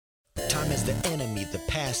as the enemy, the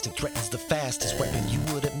past, and threatens the fastest weapon. You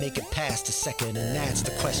wouldn't make it past a second, and that's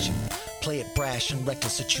the question. Play it brash and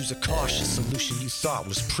reckless, or choose a cautious solution you thought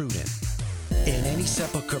was prudent. In any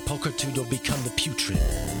sepulcher, pulchritude will become the putrid.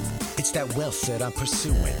 It's that wealth that I'm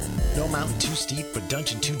pursuing. No mountain too steep or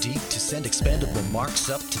dungeon too deep to send expendable marks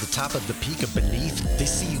up to the top of the peak or beneath. They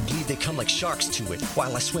see you bleed, they come like sharks to it,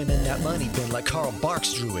 while I swim in that money bin like Carl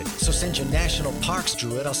Barks drew it. So send your national parks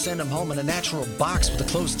druid, I'll send them home in a natural box with a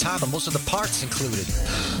closed top and most of the parts included.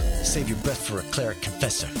 Save your breath for a cleric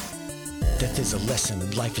confessor. Death is a lesson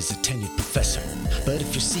and life is a tenured professor. But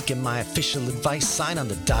if you're seeking my official advice, sign on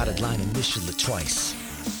the dotted line, initial it twice.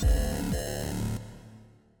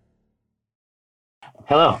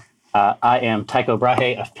 Hello, I am Tycho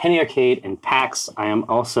Brahe of Penny Arcade and PAX. I am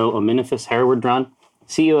also Ominifus Hereward-Dron,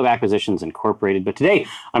 CEO of Acquisitions Incorporated. But today,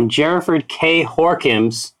 I'm Jerriford K.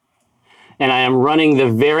 Horkims, and I am running the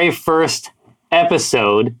very first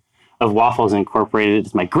episode of Waffles Incorporated.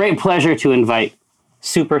 It's my great pleasure to invite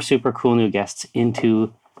super cool new guests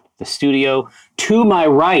into the studio. To my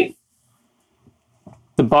right,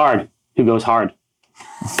 the bard who goes hard.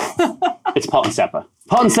 It's Paulton Seppa.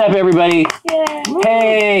 Paulton Seppa, everybody. Yay.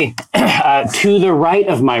 Hey. To the right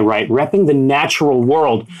of my right, repping the natural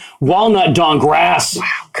world, Walnut Dawn Grass. Wow.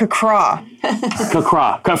 Kakra.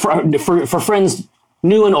 Kakra. For friends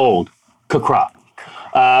new and old, Kakra.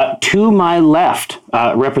 To my left,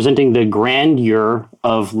 representing the grandeur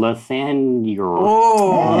of Lathander.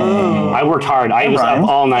 Oh. I worked hard. I was up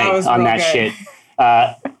all night on that shit.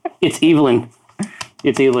 It's Evelyn.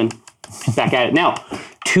 Back at it. Now,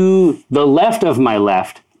 to the left of my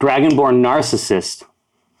left, Dragonborn narcissist,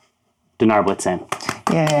 Dinar Blitzen.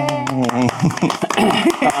 Yay.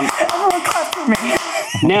 Everyone clap for me.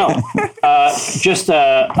 Now, just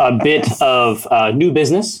a bit of new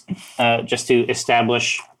business, just to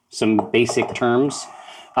establish some basic terms.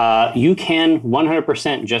 You can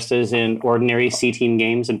 100%, just as in ordinary C-Team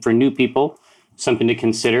games, and for new people, something to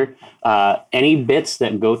consider, any bits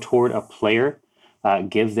that go toward a player,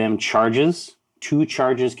 give them charges. 2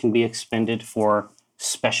 charges can be expended for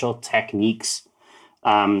special techniques.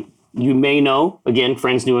 You may know, again,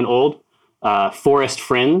 friends new and old, forest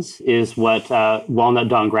friends is what Walnut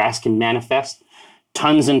Dawn Grass can manifest.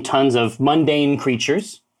 Tons and tons of mundane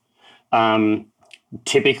creatures.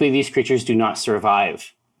 Typically, these creatures do not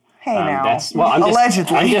survive. Hey now.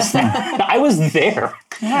 Allegedly. I was there.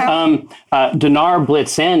 Dinar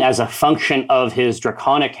Blitzen, as a function of his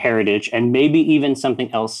draconic heritage, and maybe even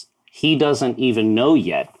something else he doesn't even know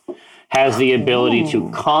yet, has the ability to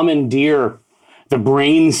commandeer the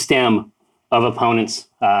brainstem of opponents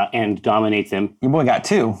and dominate them. Your boy got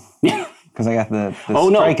 2. Because I got the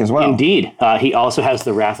strike as well. Indeed. He also has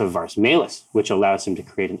the Wrath of Vars Malus, which allows him to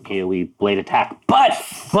create an AoE blade attack. But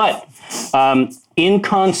in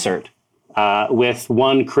concert with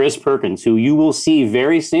one Chris Perkins, who you will see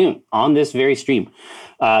very soon on this very stream,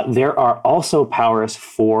 there are also powers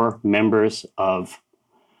for members of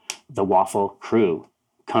the Waffle crew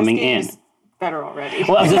coming in. Better already.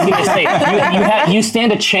 Well, I was just going to say, you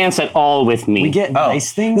stand a chance at all with me. We get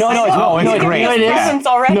nice things? No, it's great. You know it is?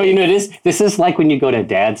 Already? No, you know it is? This is like when you go to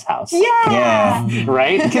Dad's house. Yeah.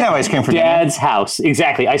 Right? You can have ice cream for dinner. Dad's house.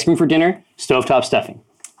 Exactly. Ice cream for dinner, stovetop stuffing.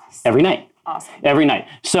 Every night. Awesome. Every night.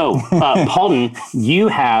 So, Paulton, you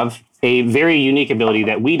have a very unique ability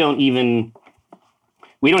that we don't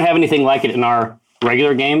have anything like it in our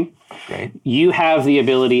regular game. Great. You have the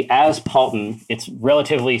ability as Paulton, it's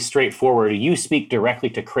relatively straightforward. You speak directly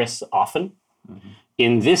to Chris often. Mm-hmm.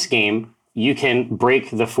 In this game, you can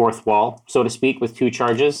break the fourth wall, so to speak, with 2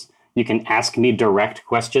 charges. You can ask me direct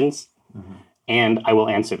questions, and I will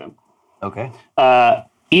answer them. Okay.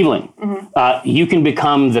 Evelyn, you can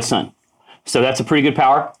become the sun. So that's a pretty good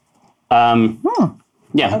power.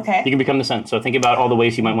 Yeah, okay. You can become the sun. So think about all the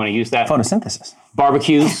ways you might want to use that. Photosynthesis.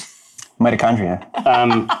 Barbecues. Mitochondria.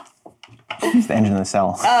 It's the engine of the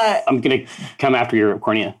cell. I'm going to come after your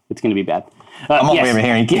cornea. It's going to be bad. I'm over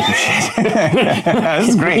here and you keep some shit. This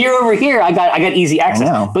is great. You're over here. I got easy access.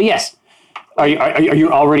 I know. But yes, are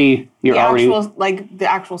you already? You're already the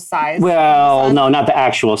actual size. Well, no, not the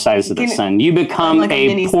actual size of the sun. You become like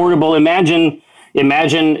a portable. Imagine.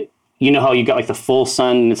 You know how you got like the full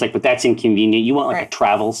sun, and it's like, but that's inconvenient. You want like a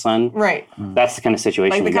travel sun. Right. That's the kind of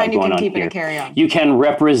situation we got going on here. Like the kind you can keep in a carry-on. You can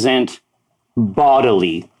represent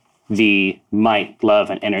bodily the might, love,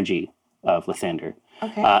 and energy of Lathander.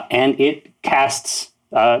 Okay. And it casts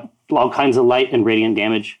all kinds of light and radiant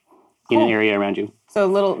damage in an area around you. So a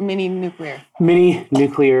little mini nuclear. Mini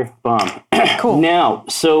nuclear bomb. Cool. Now,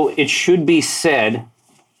 so it should be said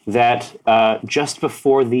that just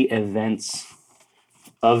before the events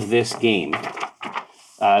of this game,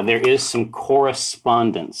 there is some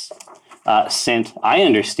correspondence sent, I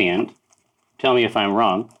understand, tell me if I'm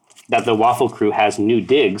wrong, that the Waffle Crew has new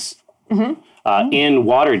digs in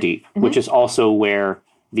Waterdeep, which is also where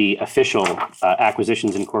the official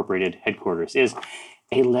Acquisitions Incorporated headquarters is.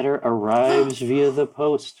 A letter arrives via the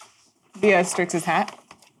post. Via Strix's hat.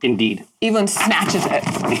 Indeed. Evelyn snatches it.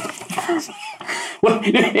 Well,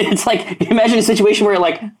 it's like, imagine a situation where it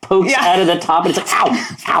like pokes out of the top and it's like, ow,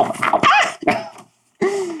 ow, ow.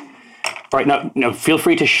 All right, now feel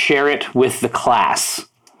free to share it with the class.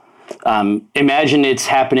 Imagine it's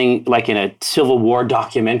happening like in a Civil War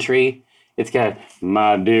documentary. It's got,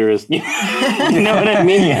 my dearest, you know what I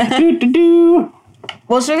mean? Yeah.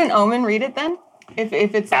 Well, shouldn't Omen read it then? If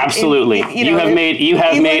it's Absolutely, you have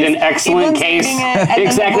made an excellent case.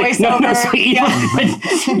 Exactly. No,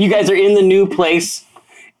 so you guys are in the new place,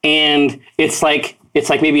 and it's like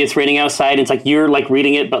maybe it's raining outside. It's like you're like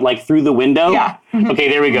reading it, but like through the window. Yeah. Okay,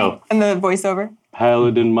 there we go. And the voiceover.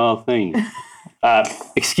 Paladin Malthane.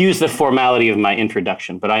 Excuse the formality of my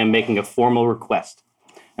introduction, but I am making a formal request,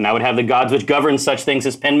 and I would have the gods which govern such things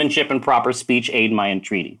as penmanship and proper speech aid my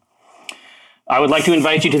entreaty. I would like to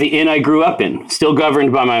invite you to the inn I grew up in, still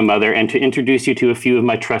governed by my mother, and to introduce you to a few of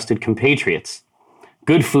my trusted compatriots.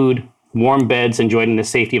 Good food, warm beds enjoyed in the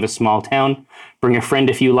safety of a small town. Bring a friend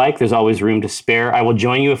if you like, there's always room to spare. I will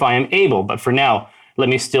join you if I am able, but for now, let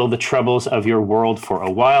me still the troubles of your world for a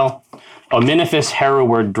while. Ominifus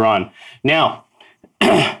Hereward drawn. Now,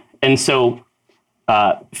 and so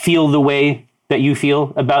feel the way that you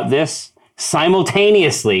feel about this.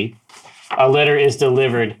 Simultaneously, a letter is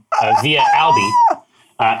delivered via Albie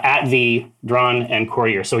at the Drawn and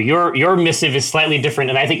Courier. So your missive is slightly different,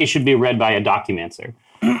 and I think it should be read by a documancer.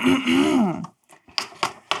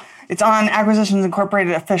 It's on Acquisitions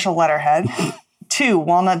Incorporated official letterhead. To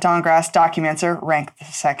Walnut Dawngrass Documancer, rank the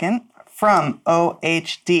second, from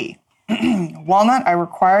OHD. Walnut, I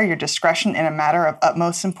require your discretion in a matter of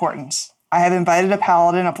utmost importance. I have invited a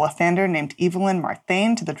paladin of Lathander named Evelyn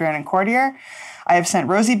Marthane to the Drawn and Courier. I have sent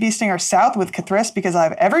Rosie Beestinger south with Cathris because I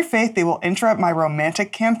have every faith they will interrupt my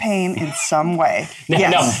romantic campaign in some way.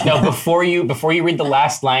 No, before you read the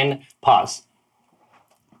last line, pause.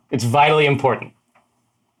 It's vitally important.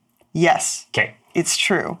 Yes. Okay. It's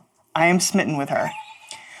true. I am smitten with her.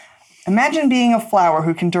 Imagine being a flower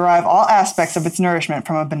who can derive all aspects of its nourishment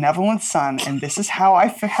from a benevolent sun, and this is how I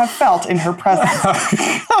have felt in her presence.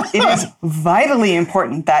 It is vitally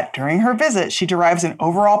important that during her visit, she derives an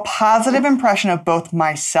overall positive impression of both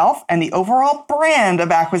myself and the overall brand of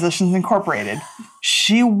Acquisitions Incorporated.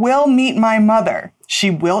 She will meet my mother. She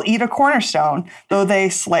will eat a cornerstone, though they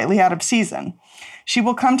slightly out of season. She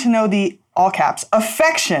will come to know the, all caps,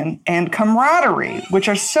 affection and camaraderie, which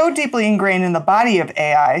are so deeply ingrained in the body of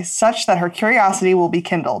AI, such that her curiosity will be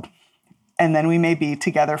kindled. And then we may be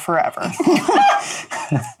together forever.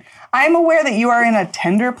 I am aware that you are in a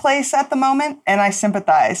tender place at the moment, and I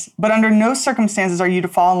sympathize, but under no circumstances are you to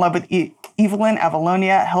fall in love with Evelyn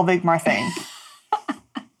Avalonia Helvig Marthane.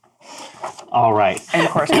 All right. End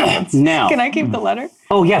correspondence. Now. Can I keep the letter?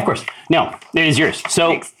 Oh, yeah, of course. No, it is yours. So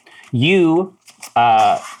Thanks. you,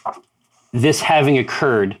 this having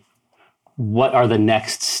occurred, what are the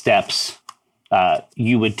next steps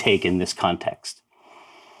you would take in this context?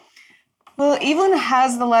 Well, Evelyn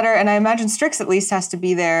has the letter, and I imagine Strix at least has to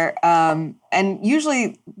be there. And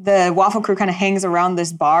usually the Waffle Crew kind of hangs around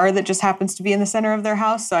this bar that just happens to be in the center of their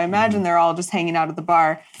house. So I imagine they're all just hanging out at the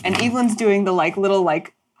bar. And Evelyn's doing the little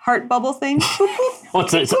heart bubble thing. Boop, boop. Oh,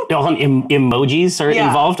 it's emojis are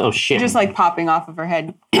involved? Oh, shit. Just popping off of her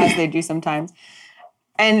head as they do sometimes.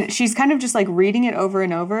 And she's kind of just reading it over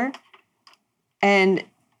and over. And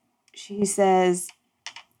she says,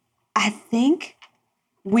 I think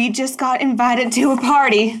we just got invited to a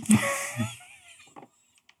party.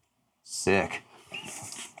 Sick.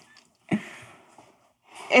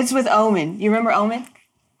 It's with Omen. You remember Omen?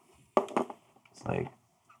 It's like,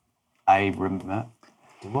 I remember.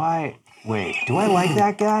 Do I like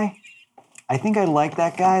that guy? I think I like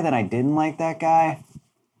that guy, then I didn't like that guy.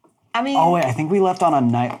 I mean... Oh, wait, I think we left on a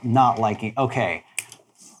night not liking. Okay.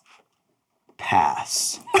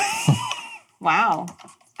 Pass. Wow.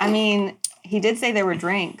 I mean, he did say there were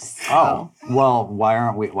drinks. So. Oh, well, why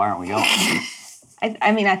aren't we going?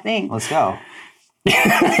 I think. Let's go.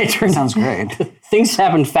 It sounds great. Things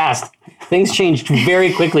happened fast. Things changed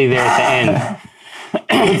very quickly there at the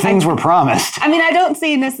end. Things were promised. I mean, I don't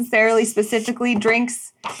see necessarily specifically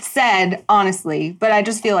drinks said, honestly, but I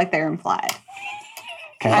just feel like they're implied.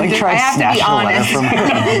 Can I try to snatch the letter from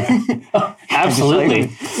her?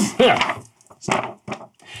 Absolutely.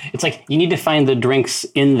 It's like you need to find the drinks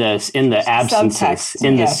in the absences, Subtext,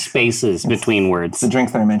 in the yes. spaces between words. The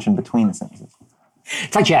drinks that are mentioned between the sentences.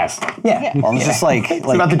 It's like jazz. Yeah. Well, it's just like It's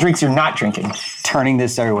about the drinks you're not drinking. turning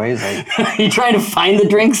this other way. Is like, You trying to find the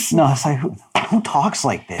drinks? no, it's like who talks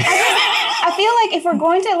like this? I feel like if we're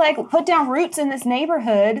going to like put down roots in this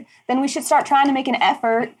neighborhood, then we should start trying to make an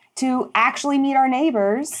effort to actually meet our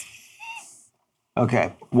neighbors.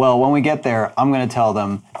 Okay. Well, when we get there, I'm going to tell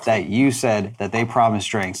them that you said that they promised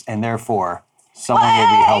drinks, and therefore someone will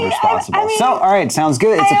be held responsible. I mean, so, all right, sounds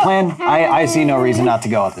good. It's a plan. I see no reason not to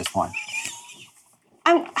go at this point.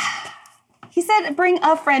 He said bring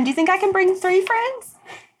a friend. Do you think I can bring 3 friends?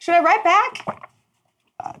 Should I write back?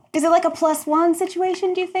 Is it like a +1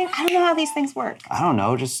 situation, do you think? I don't know how these things work. I don't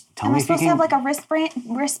know. Just tell Am I me if you supposed to can. have like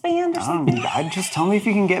a wristband or something? Just tell me if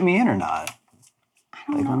you can get me in or not.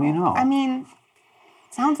 Let me know. I mean,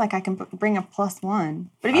 sounds like I can bring a +1.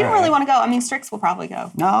 But if you don't All right. really want to go, I mean, Strix will probably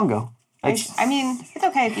go. No, I'll go. I mean, it's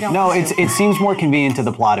okay if you don't No, want to. it seems more convenient to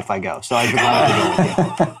the plot if I go. So I'd rather go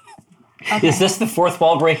with you. Is this the fourth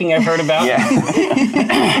wall breaking I've heard about?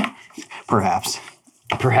 Yeah. Perhaps.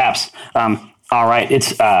 Perhaps. All right.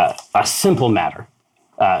 It's a simple matter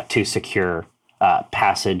to secure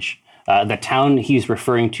passage. The town he's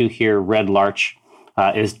referring to here, Red Larch,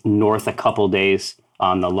 is north a couple days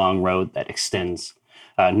on the long road that extends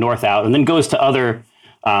north out and then goes to other,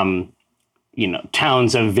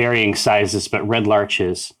 towns of varying sizes. But Red Larch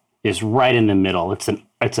is right in the middle. It's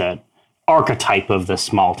an archetype of the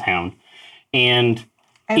small town. And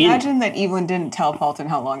I imagine that Evelyn didn't tell Paulton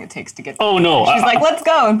how long it takes to get there. oh no, She's like, let's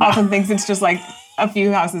go. And Paulton thinks it's just like a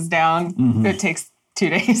few houses down. It takes 2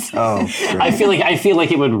 days. Oh, I feel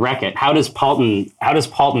like it would wreck it. How does Paulton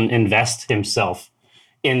invest himself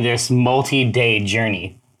in this multi-day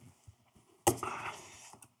journey?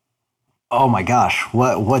 oh my gosh.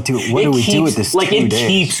 What do we do with this? Like 2 it days?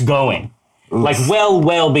 keeps going. Like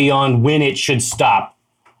well beyond when it should stop.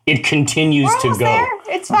 It continues We're to almost go. there.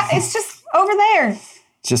 It's fine. It's just over there.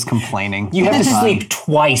 Just complaining. You have to Fine. sleep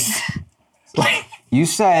twice. Like You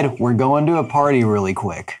said we're going to a party really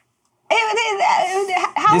quick.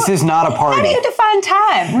 How, This is not a How do party. you define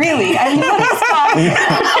time, really? I mean, what is time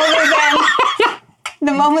other than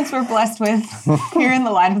the moments we're blessed with here in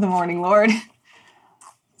the light of the morning, Lord?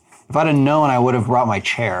 If I'd have known, I would have brought my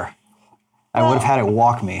chair. I would have had it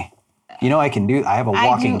walk me. You know, I have a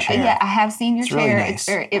walking chair. Yeah, I have seen your It's really chair. nice.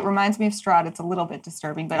 It reminds me of Strahd. It's a little bit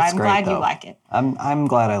disturbing, but It's I'm great, glad you though. like it. I'm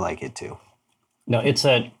glad I like it too. no, it's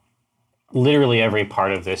literally every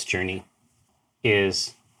part of this journey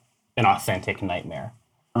is an authentic nightmare.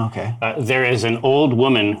 Okay. There is an old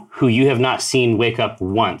woman who you have not seen wake up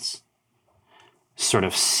once, sort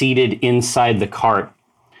of seated inside the cart,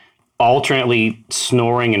 alternately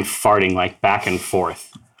snoring and farting like back and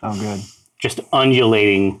forth, Oh, good. just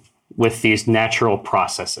undulating with these natural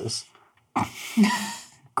processes.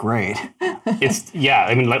 Great. It's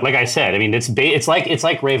I mean, like I said, I mean, it's like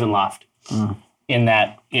Ravenloft in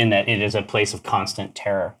that it is a place of constant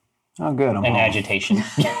terror Oh, good. I'm and home. agitation.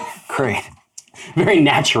 Great. Very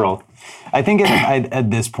natural. I think at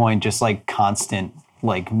this point, just like constant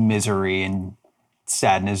like misery and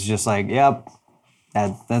sadness, just like, yep,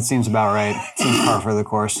 that seems about right. Seems par for the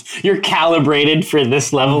course. You're calibrated for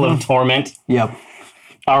this level of torment. Yep.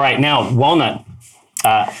 All right, now Walnut,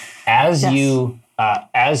 as you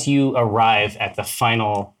arrive at the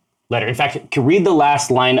final letter. In fact, can read the last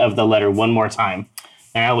line of the letter one more time,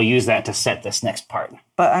 and I will use that to set this next part.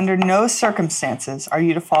 But under no circumstances are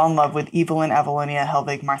you to fall in love with Evelyn Evelonia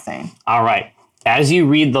Helvig Marthane. All right, as you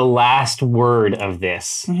read the last word of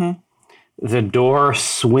this, the door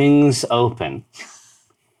swings open,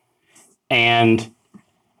 and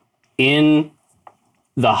in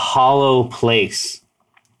the hollow place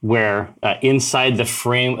where inside the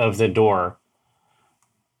frame of the door,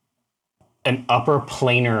 an upper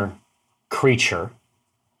planar creature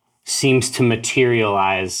seems to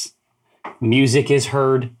materialize. Music is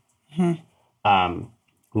heard.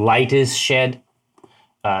 Light is shed.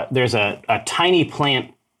 There's a tiny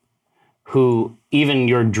plant who even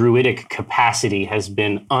your druidic capacity has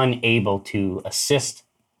been unable to assist,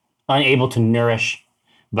 unable to nourish.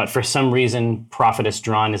 But for some reason, Prophetess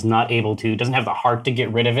Drawn is not able to, doesn't have the heart to get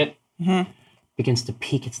rid of it. Begins to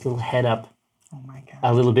peek its little head up Oh my God.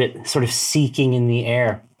 a little bit, sort of seeking in the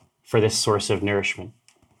air for this source of nourishment.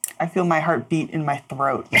 I feel my heart beat in my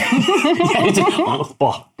throat.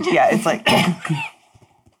 Oh, Yeah, it's like,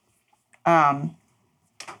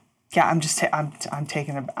 yeah, I'm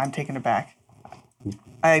taken aback.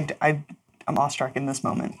 I'm awestruck in this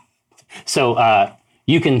moment. So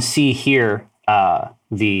you can see here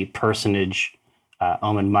the personage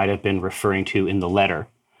Omen might have been referring to in the letter.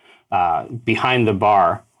 behind the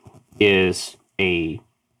bar is a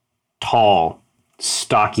tall,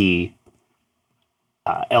 stocky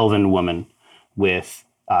elven woman with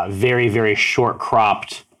very, very short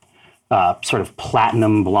cropped, sort of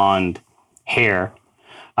platinum blonde hair,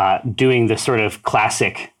 doing the sort of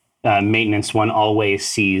classic maintenance one always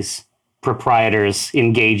sees proprietors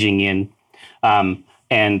engaging in.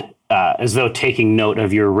 And as though taking note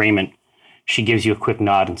of your raiment, she gives you a quick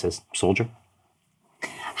nod and says, "Soldier."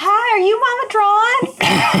 Hi, are you Mama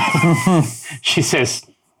Drawn? She says,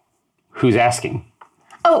 "Who's asking?"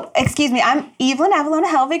 Oh, excuse me. I'm Evelyn Avalona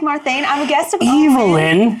Helvig Marthane. I'm a guest of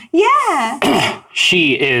Evelyn? Yeah.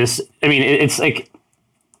 She is, I mean, it's like,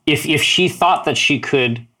 if she thought that she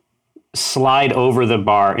could slide over the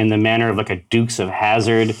bar in the manner of like a Dukes of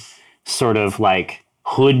Hazzard sort of like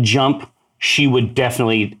hood jump, she would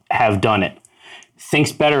definitely have done it.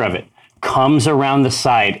 Thinks better of it. Comes around the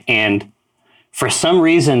side, and for some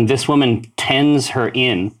reason, this woman tends her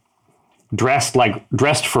in, dressed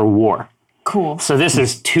for war. Cool. So this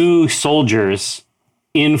is two soldiers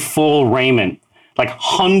in full raiment, like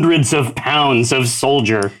hundreds of pounds of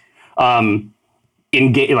soldier, in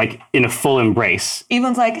a full embrace.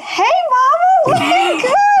 Evelyn's like, "Hey, Mama,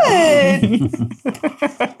 looking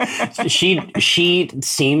good." She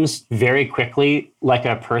seems very quickly like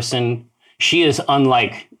a person. She is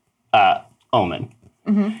unlike Omen.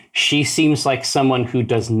 Mm-hmm. She seems like someone who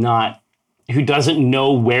doesn't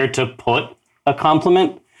know where to put a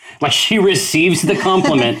compliment. Like she receives the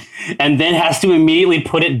compliment and then has to immediately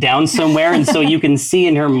put it down somewhere. And so you can see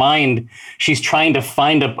in her mind, she's trying to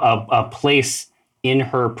find a place in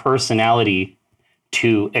her personality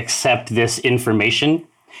to accept this information.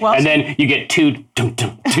 Well, and then you get two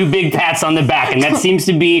big pats on the back, and that seems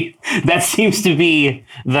to be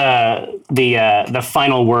the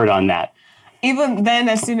final word on that. Even then,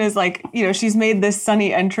 as soon as she's made this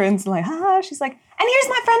sunny entrance, she's like, "And here's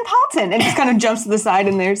my friend Paulton," and just kind of jumps to the side,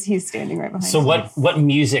 and he's standing right behind. So what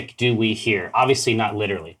music do we hear? Obviously not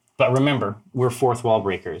literally, but remember, we're fourth wall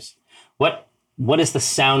breakers. What is the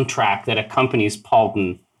soundtrack that accompanies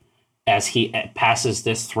Paulton as he passes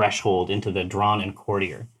this threshold into the drawn and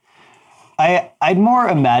courtier? I'd more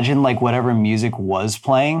imagine like whatever music was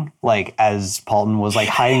playing, like as Paulton was like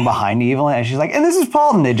hiding behind Evelyn, and she's like, "And this is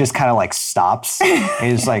Paulton." It just kind of like stops.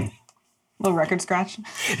 And it's like little record scratch.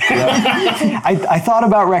 Yeah. I thought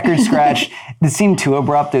about record scratch. It seemed too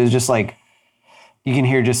abrupt. It was just like you can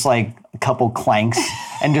hear just like a couple clanks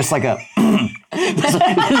and just like a.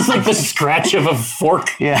 It's like the scratch of a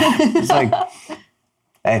fork. Yeah, it's like,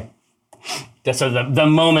 hey. So the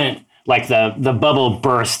moment like the bubble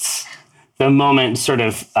bursts. The moment sort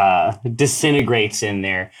of disintegrates in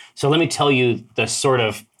there. So let me tell you the sort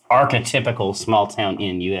of archetypical small town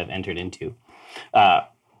inn you have entered into.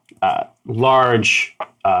 Large,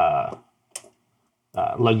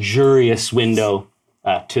 luxurious window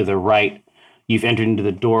to the right. You've entered into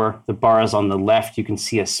the door. The bar is on the left. You can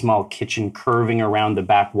see a small kitchen curving around the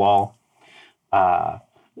back wall.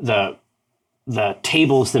 The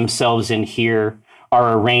tables themselves in here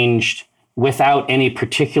are arranged without any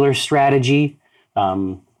particular strategy.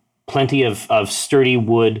 Plenty of sturdy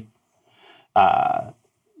wood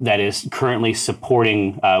that is currently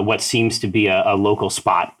supporting what seems to be a local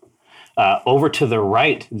spot. Over to the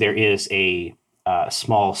right, there is a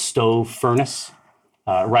small stove furnace.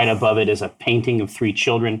 Right above it is a painting of three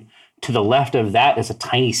children. To the left of that is a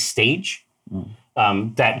tiny stage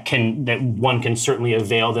that one can certainly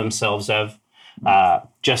avail themselves of.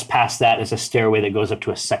 Just past that is a stairway that goes up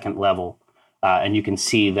to a second level. And you can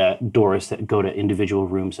see the doors that go to individual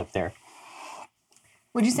rooms up there.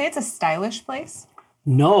 Would you say it's a stylish place?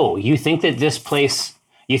 No, you think that this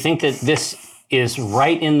is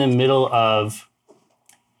right in the middle of,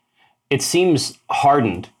 it seems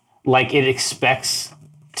hardened, like it expects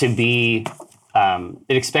to be,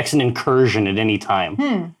 it expects an incursion at any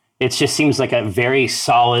time. It just seems like a very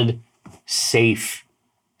solid, safe,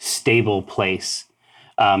 stable place.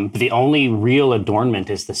 But the only real adornment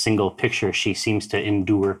is the single picture she seems to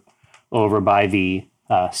endure over by the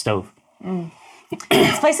stove.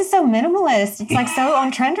 This place is so minimalist. It's like so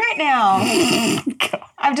on trend right now.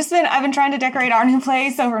 I've been trying to decorate our new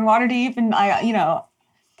place over in Waterdeep, and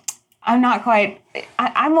I'm not quite.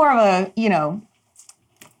 I'm more of a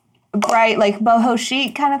bright like boho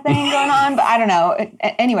chic kind of thing going on, but I don't know.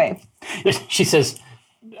 Anyway, she says,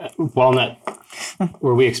 "Walnut,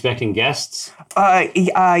 were we expecting guests?"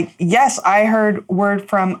 Yes, I heard word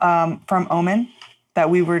from Omen that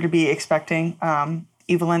we were to be expecting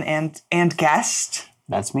Evelyn and guest.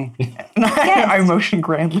 That's me. I motion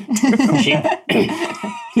grandly.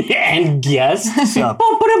 And guess. Sup?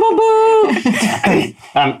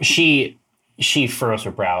 She furrows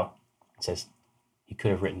her brow and says, "He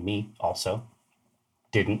could have written me also.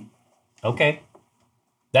 Didn't. Okay.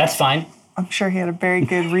 That's fine. I'm sure he had a very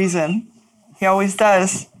good reason. He always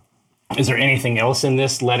does. Is there anything else in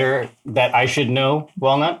this letter that I should know,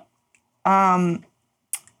 Walnut?"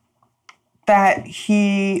 That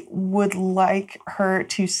he would like her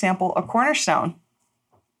to sample a cornerstone.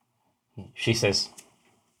 She says,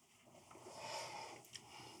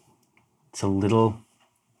 "It's a little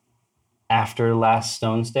after last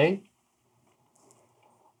Stone's Day,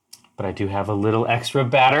 but I do have a little extra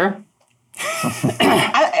batter."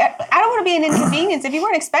 I don't want to be an inconvenience. If you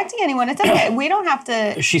weren't expecting anyone, it's okay. We don't have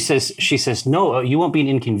to. She says, "No, you won't be an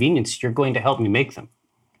inconvenience. You're going to help me make them."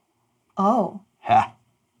 Oh. Ha.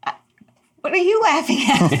 What are you laughing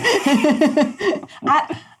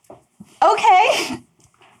at? Okay.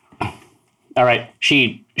 All right.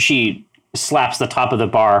 She slaps the top of the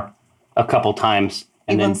bar a couple times,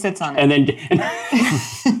 and Evelyn then sits on it.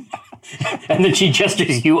 and then she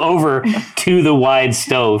gestures you over to the wide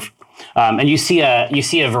stove, and you see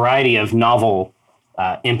a variety of novel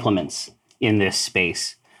implements in this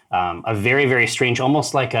space. A very, very strange,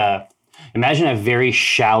 almost like imagine a very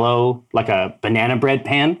shallow, like a banana bread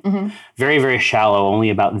pan, very, very shallow, only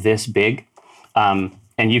about this big. And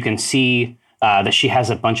you can see that she has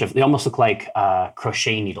a bunch of, they almost look like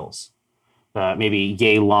crochet needles, maybe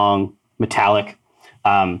yay long, metallic.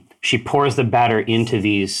 She pours the batter into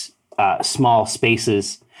these small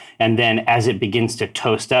spaces. And then as it begins to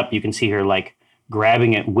toast up, you can see her like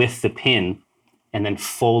grabbing it with the pin and then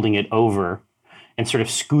folding it over and sort of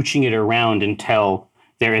scooching it around until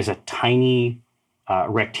there is a tiny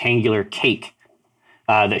rectangular cake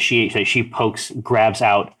that she pokes, grabs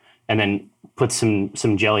out, and then puts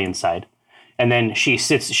some jelly inside. And then she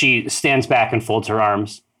stands back and folds her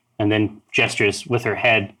arms, and then gestures with her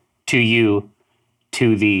head to you,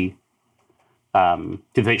 to the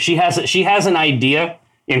she has an idea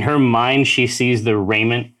in her mind. She sees the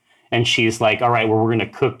raiment, and she's like, "All right, well, we're gonna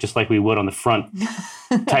cook just like we would on the front,"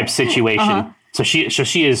 type situation. Uh-huh. So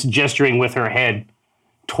she is gesturing with her head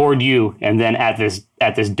toward you, and then at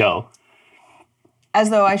this dough,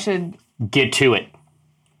 as though I should get to it.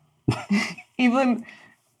 Evelyn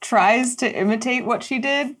tries to imitate what she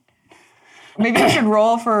did. Maybe I should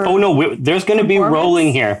roll for. Oh no, there's going to be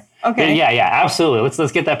rolling here. Okay. Yeah, absolutely.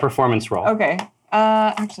 Let's get that performance roll. Okay.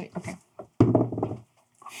 Actually, okay.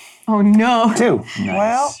 Oh no. 2. Nice.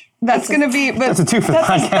 Well, that's going to be. But That's a 2 for the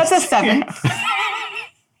podcast. That's a 7.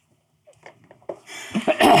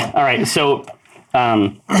 All right, so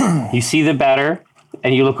you see the batter,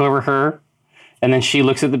 and you look over her, and then she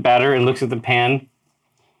looks at the batter and looks at the pan,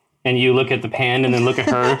 and you look at the pan and then look at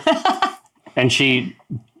her, and she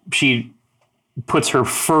puts her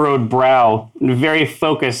furrowed brow, very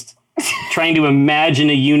focused, trying to imagine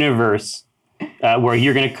a universe where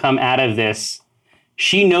you're going to come out of this.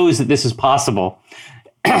 She knows that this is possible,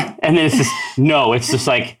 and then it's just no. It's just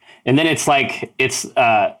like, and then it's like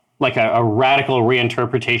a radical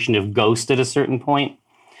reinterpretation of Ghost at a certain point.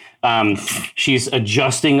 She's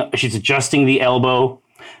adjusting the elbow.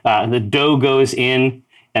 The dough goes in,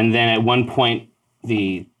 and then at one point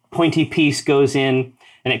the pointy piece goes in,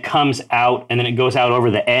 and it comes out, and then it goes out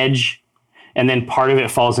over the edge, and then part of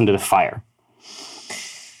it falls into the fire.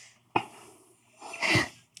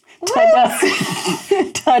 Ta-da!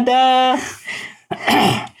 Ta-da!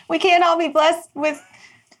 We can't all be blessed with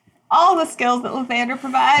all the skills that Lathander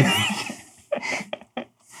provides.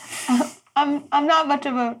 I'm not much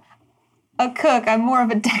of a cook. I'm more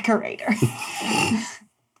of a decorator.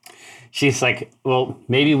 She's like, well,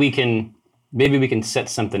 maybe we can set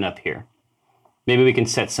something up here. Maybe we can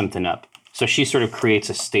set something up. So she sort of creates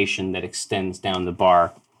a station that extends down the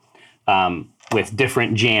bar with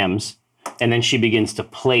different jams, and then she begins to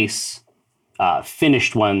place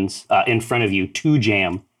finished ones in front of you to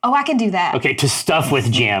jam. Oh, I can do that. Okay, to stuff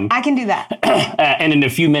with jam. I can do that. And in a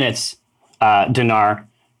few minutes, Dinar,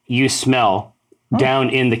 you smell down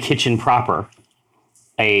in the kitchen proper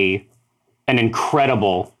an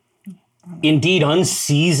incredible, indeed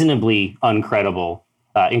unseasonably incredible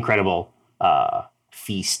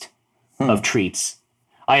feast of treats.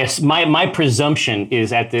 My presumption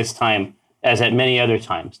is at this time, as at many other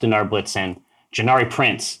times, Dinar Blitz and Janari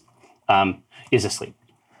Prince is asleep.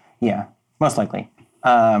 Yeah, most likely.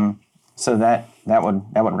 So that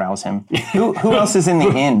would rouse him. Who else is in the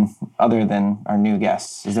inn other than our new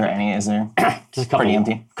guests? Is there? Just a couple, Pretty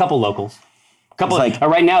empty. Couple locals. Couple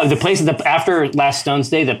right now, the place after last Stone's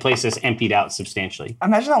Day, the place is emptied out substantially.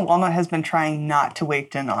 Imagine that Walnut has been trying not to wake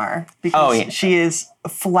Dinar because she is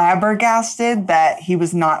flabbergasted that he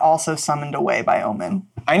was not also summoned away by Omen.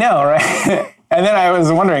 I know, right? And then I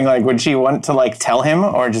was wondering, like, would she want to, like, tell him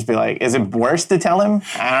or just be like, is it worse to tell him?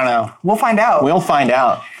 I don't know. We'll find out. We'll find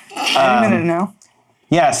out. Any minute now.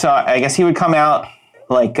 Yeah, so I guess he would come out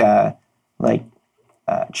like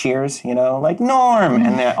cheers, you know, like Norm,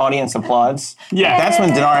 and the audience applauds. Yeah. That's when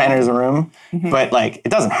Dinar enters the room, but like it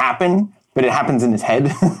doesn't happen, but it happens in his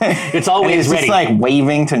head. It's always and he's ready. just like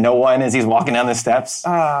waving to no one as he's walking down the steps.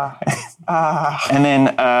 And then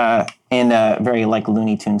in a very like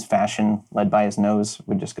Looney Tunes fashion, led by his nose,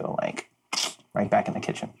 would just go like right back in the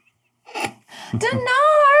kitchen. Dinar!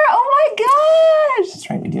 Oh my gosh! That's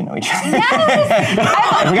right, we do know each other.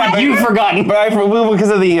 Yes! You've forgotten. But because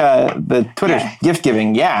of the Twitter gift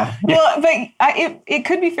giving, yeah. Well, but it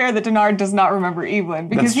could be fair that Dinar does not remember Evelyn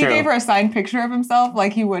because That's he true. gave her a signed picture of himself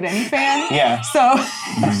like he would any fan. Yeah. So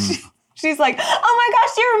she's like, oh my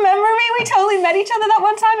gosh, do you remember me? We totally met each other that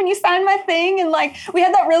one time and you signed my thing and like we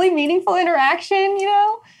had that really meaningful interaction, you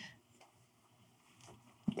know?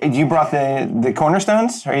 You brought the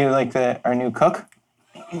cornerstones? Are you like our new cook?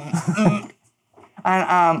 And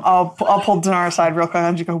I'll pull Dinar aside real quick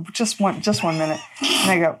and just go, just one minute. And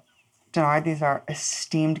I go, Dinar, these are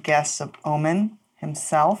esteemed guests of Omen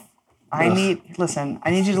himself. I need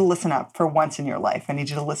you to listen up for once in your life. I need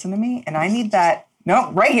you to listen to me, and I need that.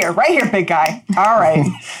 No, right here, big guy. All right.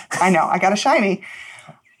 I know, I got a shiny.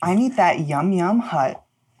 I need that Yum Yum Hut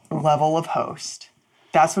level of host.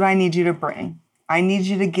 That's what I need you to bring. I need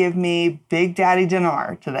you to give me Big Daddy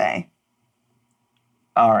Dinar today.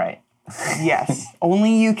 All right. Yes,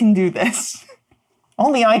 only you can do this.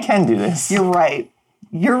 Only I can do this. You're right.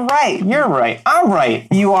 You're right. You're right. I'm right.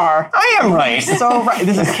 You are. I am right. So right.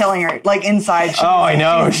 This is killing her. Like inside. Oh, I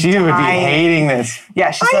know. She would be dying. hating this.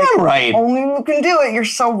 Yeah, she's I like, am right. only you can do it. You're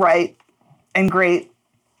so right and great.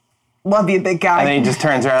 Love you, big guy. And then he just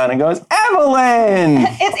turns around and goes, Evelyn!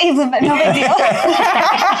 It's Evelyn, but no big deal.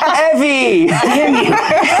 Evie!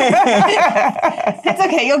 It's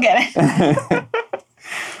okay, you'll get it.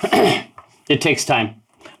 It takes time.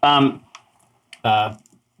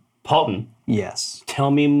 Paulton, Yes. tell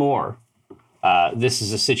me more. This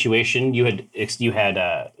is a situation you had.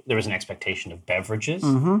 There was an expectation of beverages.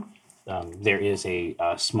 There is a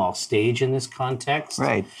small stage in this context.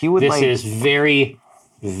 Right. He would This like. is very,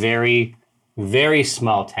 very, very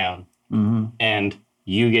small town, and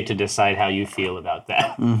you get to decide how you feel about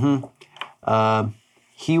that.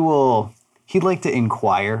 He'd like to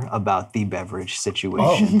inquire about the beverage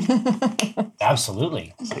situation.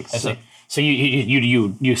 Absolutely. So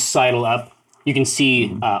you sidle up. You can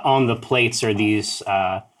see on the plates are these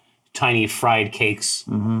tiny fried cakes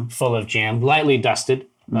full of jam, lightly dusted,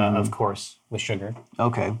 of course, with sugar.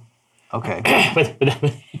 Okay. But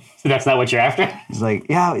so that's not what you're after. He's like,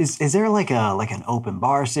 yeah. Is there like an open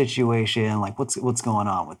bar situation? Like, what's going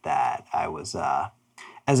on with that? I was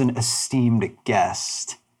as an esteemed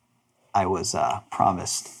guest, I was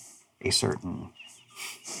promised a certain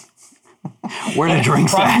where to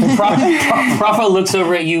drink that. Profa looks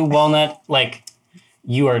over at you, Walnut, like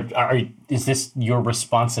you are. Is this your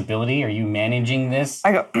responsibility? Are you managing this?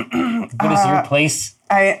 I go, What is your place?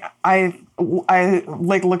 I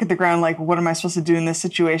like look at the ground like, what am I supposed to do in this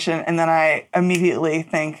situation? And then I immediately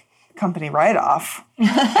think company write-off. And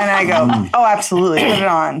I go, oh, absolutely, put it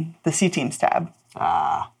on the C Teams tab.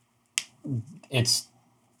 It's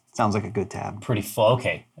Sounds like a good tab. pretty full.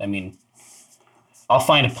 Okay, I mean, I'll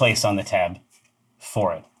find a place on the tab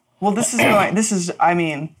for it. Well,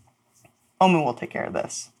 Omen will take care of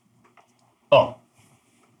this. Oh,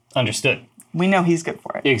 understood. We know he's good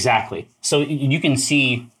for it. Exactly. So you can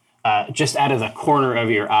see just out of the corner of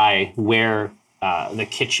your eye where the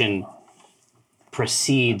kitchen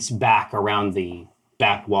proceeds back around the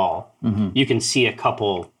back wall. You can see a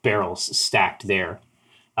couple barrels stacked there,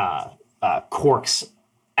 corks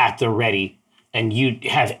at the ready, and you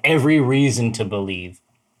have every reason to believe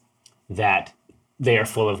that they are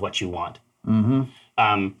full of what you want.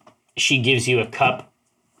 She gives you a cup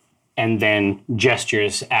and then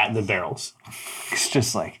gestures at the barrels. It's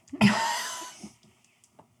just like,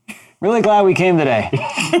 really glad we came today.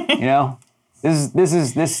 You know, this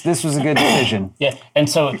was a good decision. Yeah, and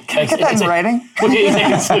so Get that in writing?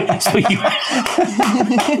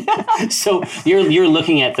 So you're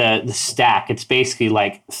looking at the stack. It's basically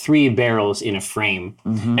like 3 barrels in a frame,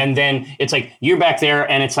 and then it's like you're back there,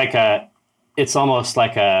 and it's almost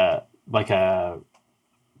like a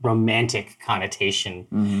romantic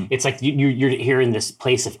connotation. It's like you're here in this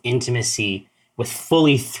place of intimacy with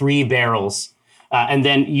fully 3 barrels And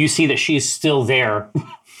then you see that she's still there.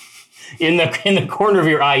 in the corner of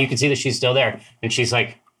your eye, you can see that she's still there. And she's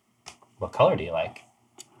like, what color do you like?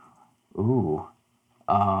 Ooh,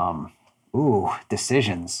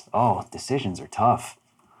 decisions. Oh, decisions are tough.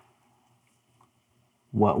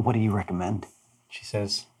 What do you recommend? She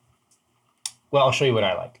says, well, I'll show you what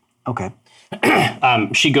I like. Okay.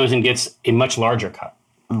 She goes and gets a much larger cup.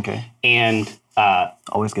 Okay. And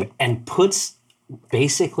always good. And puts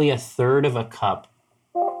basically a third of a cup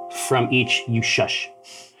from each. You shush.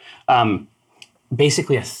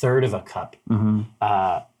 Basically a third of a cup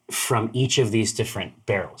from each of these different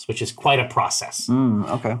barrels, which is quite a process.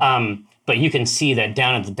 Okay. But you can see that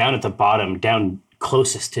down at the bottom, down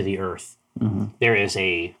closest to the earth, there is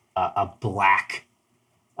a black,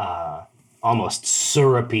 almost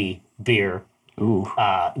syrupy beer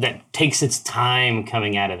that takes its time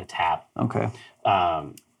coming out of the tap. Okay.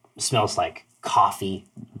 Smells like coffee,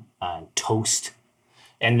 toast,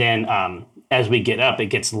 and then as we get up, it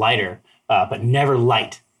gets lighter, but never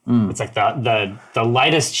light. It's like the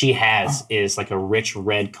lightest she has is like a rich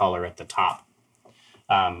red color at the top.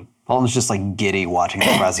 Paul's just like giddy watching the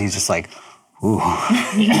process. He's just like, ooh,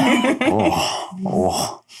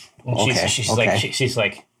 And Okay, she's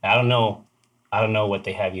like, I don't know what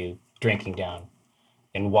they have you drinking down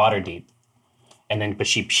in Waterdeep. And then, but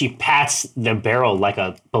she pats the barrel like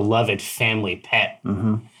a beloved family pet,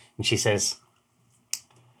 and she says,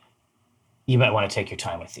 "You might want to take your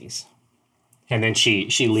time with these." And then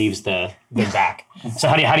she leaves the back. So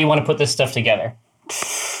how do you want to put this stuff together?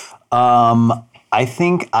 I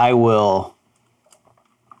think I will.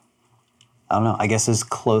 I don't know. I guess as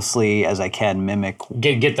closely as I can mimic.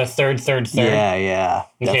 Get the third. Yeah.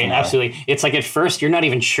 Okay, Definitely. absolutely. It's like at first you're not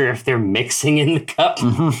even sure if they're mixing in the cup.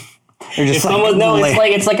 You're just If someone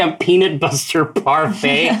it's like a peanut butter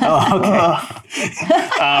parfait. Oh,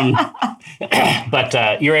 okay. But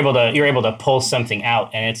you're able to pull something out,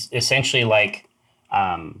 and it's essentially like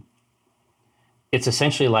an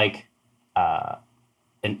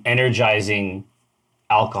energizing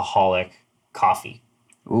alcoholic coffee.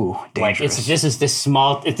 Ooh, dangerous. Like this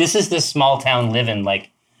is this small town living. Like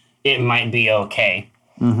it might be okay.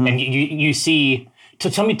 And you see. So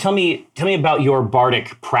tell me about your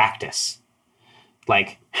bardic practice.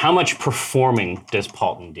 Like, how much performing does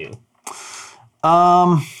Paulton do?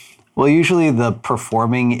 Well, usually the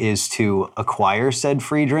performing is to acquire said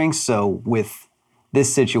free drinks. So with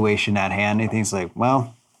this situation at hand, he thinks like,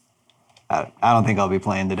 well, I don't think I'll be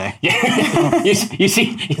playing today. Yeah, you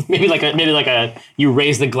see, maybe like a you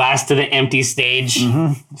raise the glass to the empty stage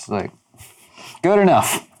It's like, good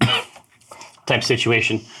enough. type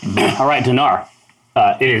situation. All right, Dinar.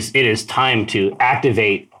 It is time to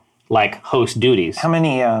activate like host duties. How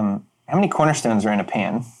many cornerstones are in a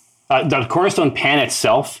pan? The cornerstone pan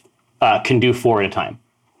itself can do 4 at a time.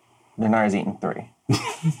 Bernard's eating 3.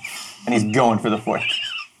 And he's going for the 4th.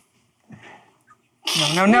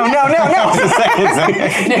 No. Yeah,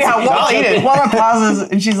 Walnut pauses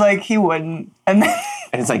and she's like, he wouldn't. And then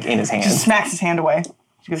And it's like in his she hand. smacks his hand away.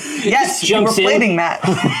 She goes, yes, you Jumps were in. plating that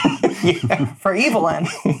for Evelyn.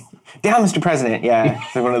 Down, Mr. President. Yeah.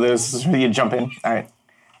 So one of those where you jump in. All right.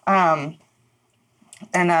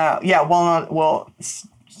 Walnut will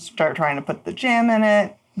start trying to put the jam in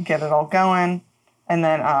it, get it all going, and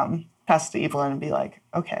then pass it to Evelyn and be like,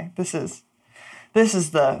 okay, this is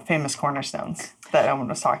the famous cornerstones that Owen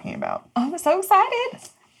was talking about. I'm so excited.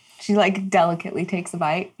 She like delicately takes a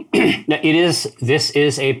bite. Now, this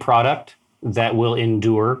is a product that will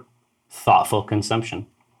endure thoughtful consumption.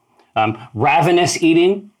 Ravenous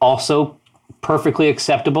eating, also perfectly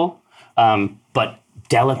acceptable, but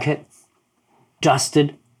delicate,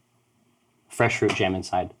 dusted, fresh fruit jam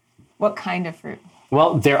inside. What kind of fruit?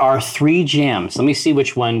 Well, there are 3 jams. Let me see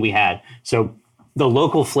which one we had. So the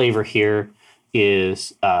local flavor here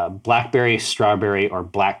is blackberry, strawberry, or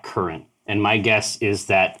black currant. And my guess is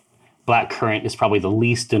that black currant is probably the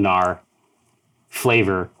least Dinar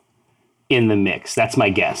flavor in the mix. That's my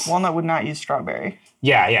guess. Walnut would not use strawberry.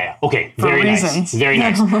 Yeah. Okay, For very reasons. nice. Very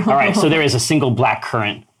nice. All right, so there is a single black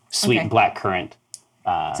currant, sweet Okay. black currant.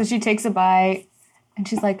 So she takes a bite and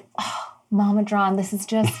she's like, oh, Mama Drawn, this is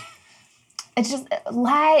just, it's just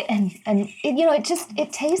light and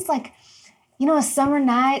it tastes like, a summer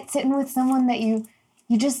night sitting with someone that you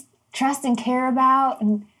just trust and care about,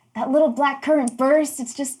 and that little black currant burst,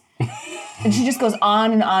 it's just, and she just goes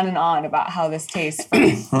on and on and on about how this tastes for,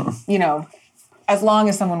 as long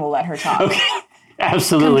as someone will let her talk. Okay,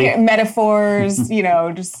 absolutely. Metaphors,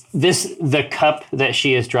 just. The cup that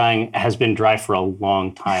she is drying has been dry for a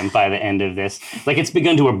long time by the end of this. Like it's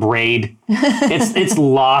begun to abrade. It's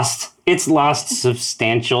lost it's lost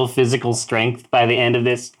substantial physical strength by the end of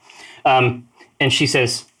this. And she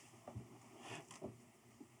says,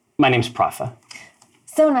 "My name's Profa."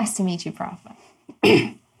 So nice to meet you, Profa.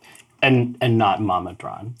 And not Mama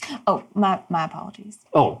Dron. Oh, my apologies.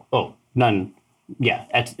 Oh, none. Yeah,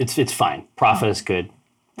 it's fine. Profa is good.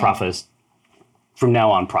 Profa is, from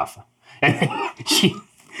now on, Profa. And then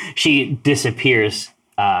she disappears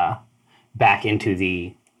back into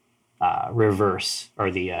the reverse,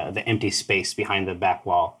 or the empty space behind the back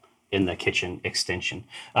wall in the kitchen extension.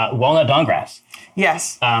 Walnut Dongrass.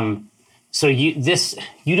 Yes. So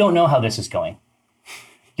you don't know how this is going.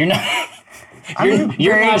 You're not. I'm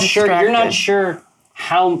You're very not sure. You're not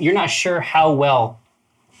distracted. sure how well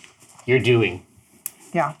you're doing.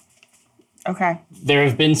 Yeah. Okay. There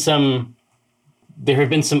have been some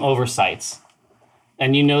oversights,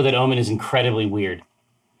 and you know that Omen is incredibly weird,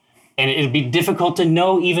 and it'd be difficult to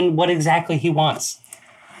know even what exactly he wants,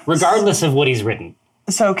 regardless of what he's written.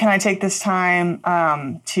 So can I take this time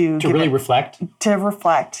to really reflect? To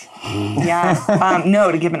reflect. Yeah.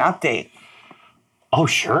 No, to give an update. Oh,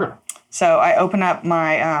 sure. So I open up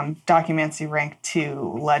my Documancy rank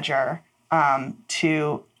 2 ledger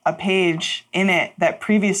to a page in it that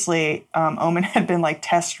previously Omen had been like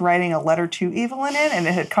test writing a letter to Evelyn in, and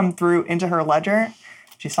it had come through into her ledger.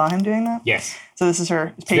 She saw him doing that? Yes. So this is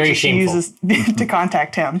her page very that she shameful. uses to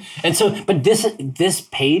contact him. And so, but this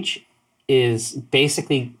page is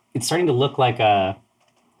basically, it's starting to look like a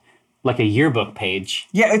yearbook page.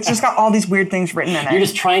 Yeah, it's just got all these weird things written in it. You're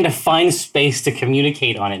just trying to find space to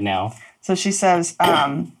communicate on it now. So she says,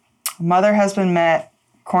 mother has been met,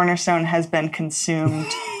 cornerstone has been consumed,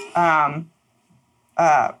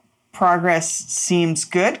 progress seems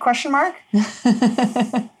good, question mark?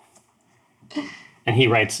 And he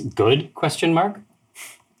writes, "Good?" question mark.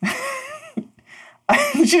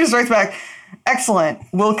 She just writes back, excellent,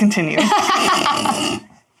 we'll continue.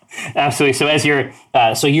 Absolutely. So as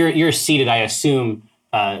you're seated, I assume,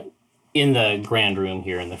 in the grand room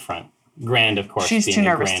here in the front. Grand, of course. She's being too a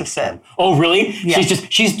nervous grand to sit. term. Oh, really? Yeah.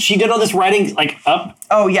 She did all this writing like up.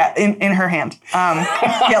 Oh yeah, in her hand.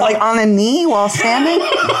 Yeah, like on a knee while standing.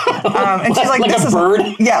 And she's like, Like this a isn't- bird?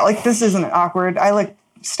 Yeah, like this isn't awkward. I look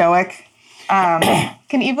stoic.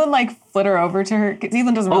 Can Evelyn like flitter over to her? Because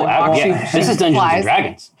Evelyn doesn't really walk. Yeah. She This is Dungeons flies. and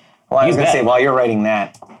Dragons. Well, I was You going to bet. say, while you're writing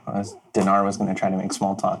that, Dinar was going to try to make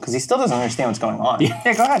small talk because he still doesn't understand what's going on. Yeah,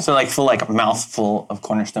 go ahead. So like a mouthful of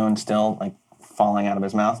cornerstone still like falling out of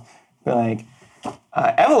his mouth. Be like,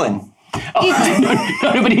 Evelyn. No,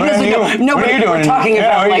 but he doesn't you- know. No, what but are you doing? we're talking Yeah,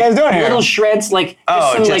 about what are you like guys doing here? little shreds, like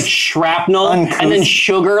Oh, some like just shrapnel, uncouth. and then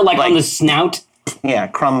sugar like on the snout. Yeah,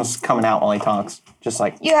 crumbs coming out while he talks. Just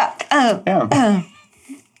like, Yeah. yeah.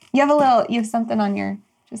 You have something on your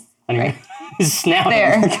On your snout.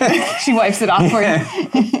 there. She wipes it off for you.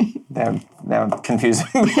 They're confusing.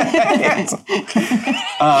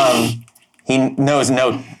 He knows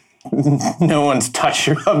no one's touch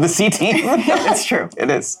of the C team. It's true. It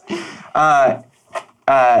is.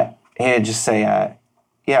 He'd just say,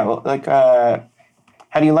 yeah, well, like, how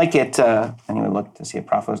do you like it? And he would look to see if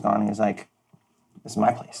Prof was gone. And he's like, this is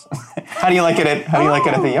my place. How do you like it at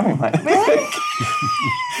the Yummy Mine?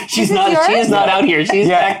 She's This is not. She yours? is not out here. She's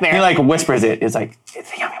back there. He like whispers it. It's like,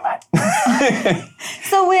 it's the Yummy Mine.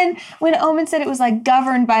 So when Omen said it was like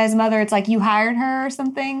governed by his mother, it's like you hired her or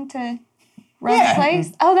something to run Yeah. the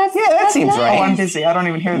place. Oh, that's that seems nice. right. Oh, I'm busy. I don't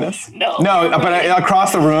even hear this. no. But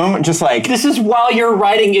across the room, just like This is while you're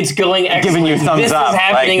writing. It's going excellent. giving you thumbs this up. Is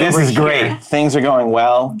happening Like, this over is great. here. Things are going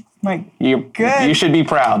well. Like, You Good. You should be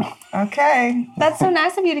proud. okay. That's so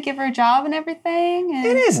nice of you to give her a job and everything. And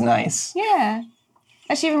It is nice. yeah.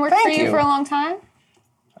 Has she even worked Thank for you you. for a long time?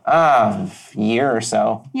 Year or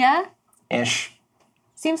so Yeah. ish.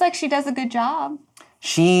 Seems like she does a good job.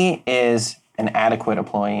 She is an adequate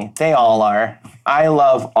employee. They all are. I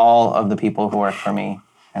love all of the people who work for me.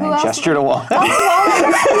 And Who I else? gesture to one.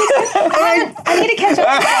 I need to catch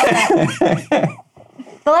up with that.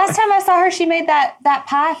 The last time I saw her, she made that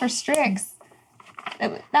pie for Strix.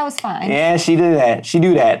 That was fine. Yeah, she did that. She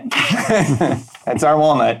do that. That's our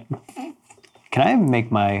walnut. Can I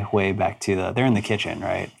make my way back to they're in the kitchen,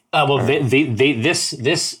 right? Well,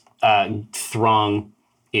 this throng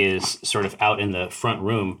is sort of out in the front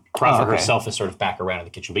room. Prophet okay. herself is sort of back around in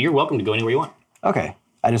the kitchen, but you're welcome to go anywhere you want. Okay.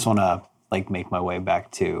 I just want to like make my way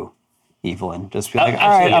back to Evelyn. Just be like, all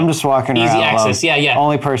absolutely, right, I'm yeah. just walking Easy around. access, yeah.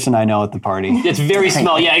 Only person I know at the party. It's very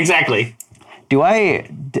small. Yeah, exactly. I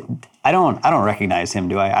don't recognize him,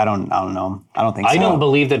 do I? I don't know him. I don't think so. I don't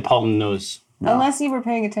believe that Paulton knows. Unless you were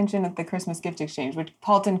paying attention at the Christmas gift exchange, which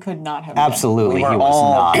Paulton could not have done. Absolutely, We he were was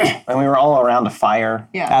all, not. and we were all around a fire.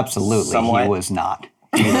 Yeah. Absolutely, Somewhat. he was not.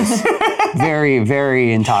 Very,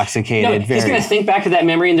 very intoxicated. He's going to think back to that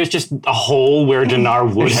memory, and there's just a hole where Dinar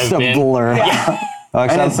would have just a been. blur.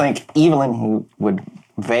 And it's like Evelyn, who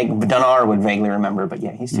Dinar would vaguely remember, but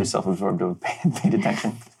yeah, he's too self-absorbed to have paid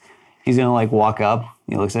attention. He's gonna like walk up.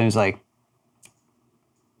 He looks at him. He's like,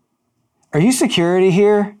 "Are you security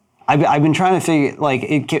here?" I've been trying to figure like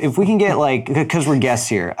if we can get like because we're guests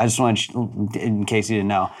here. I just want in case you didn't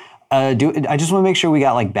know. I just want to make sure we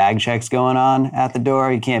got like bag checks going on at the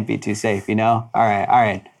door. You can't be too safe, you know. All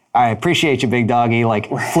right. Appreciate you, big doggy. Like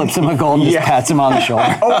flips him a gold and just pats him on the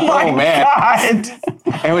shoulder. Oh my man. God.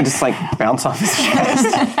 It would just like bounce off his chest,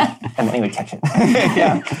 and then he would catch it.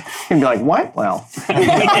 He'd be like, "What? Well,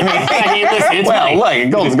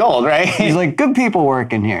 look, gold's gold, right?" He's like, "Good people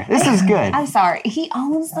working here. This is good." I'm sorry. He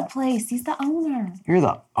owns the place. He's the owner. You're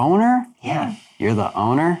the owner? Yeah. You're the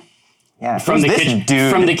owner? Yeah. From the kitchen.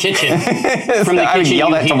 Dude? From the kitchen. From the I would kitchen.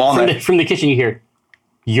 yell that to Walnut. From the kitchen, you hear,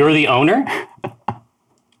 "You're the owner?"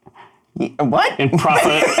 What? And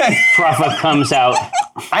Prafa comes out.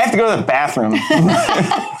 I have to go to the bathroom.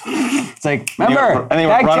 It's like, remember, and they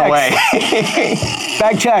bag run checks.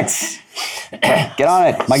 Bag checks. Get on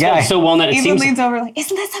it, my guy. So Walnut, it Evelyn seems leans over like,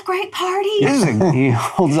 isn't this a great party? He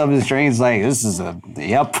holds up his drink. He's like, this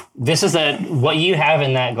is what you have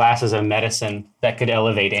in that glass is a medicine that could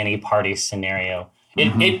elevate any party scenario.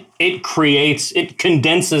 It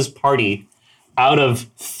condenses party out of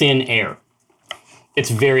thin air. It's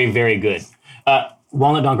very, very good.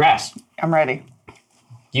 Walnut on grass. I'm ready.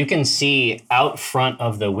 You can see out front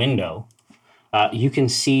of the window, you can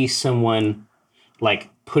see someone like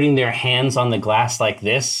putting their hands on the glass like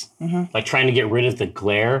this, like trying to get rid of the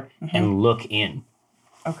glare and look in.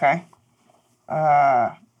 Okay.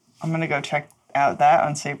 I'm going to go check out that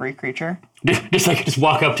unsavory creature. just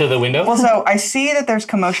walk up to the window? Well, so I see that there's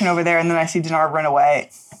commotion over there, and then I see Dinar run away.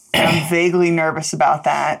 And I'm vaguely nervous about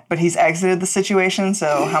that, but he's exited the situation,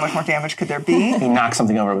 so how much more damage could there be? He knocks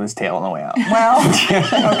something over with his tail on the way out. Well,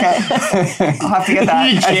 okay. I'll have to get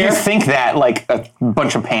that. As you think that, like a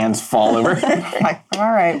bunch of pans fall over. Like,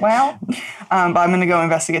 all right, well. But I'm going to go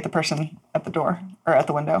investigate the person at the door, or at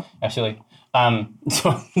the window. Absolutely.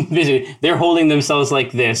 So basically, they're holding themselves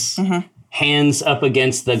like this, hands up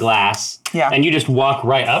against the glass. Yeah. And you just walk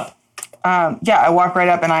right up? I walk right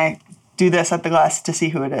up and I do this at the glass to see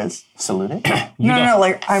who it is. Salute it. No,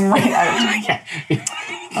 like I'm right.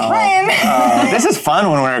 Ryan. This is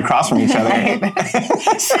fun when we're across from each other.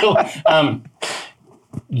 So,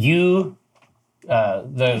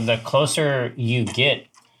 the closer you get,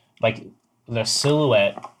 like the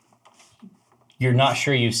silhouette, you're not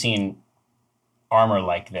sure you've seen armor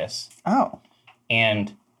like this. Oh.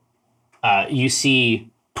 And you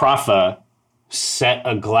see Prafa set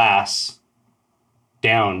a glass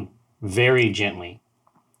down very gently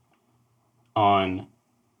on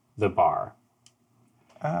the bar.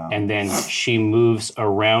 Oh. And then she moves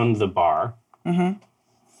around the bar and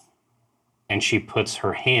she puts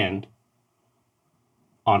her hand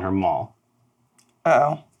on her maul.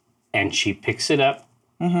 Oh. And she picks it up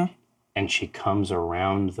and she comes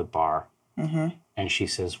around the bar and she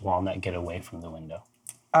says, "Walnut, get away from the window."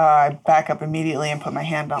 I back up immediately and put my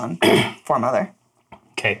hand on Foremother.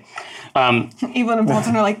 Okay. Evelyn and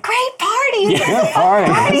Bolton are like, great party!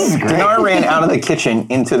 Party. This is great. Dinar ran out of the kitchen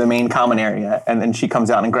into the main common area, and then she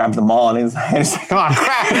comes out and grabs them all, and it's like, "Oh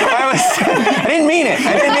crap! I didn't mean it.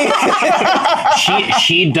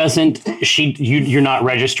 She doesn't. You're not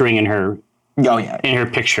registering in her. Oh yeah. In her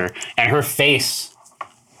picture, and her face.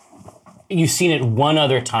 You've seen it one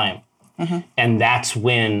other time, and that's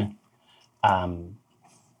when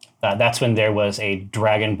there was a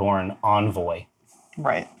Dragonborn envoy.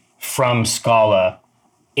 Right. From Scala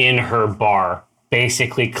in her bar,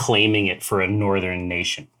 basically claiming it for a northern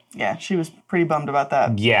nation. Yeah, she was pretty bummed about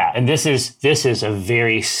that. Yeah, and this is a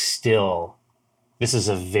very still,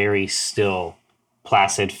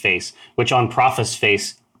 placid face, which on Prafa's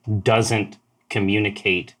face doesn't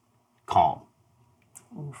communicate calm.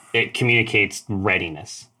 It communicates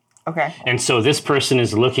readiness. Okay. And so this person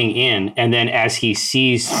is looking in, and then as he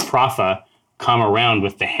sees Prafa come around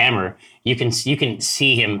with the hammer, you can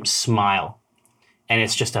see him smile, and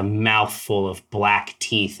it's just a mouthful of black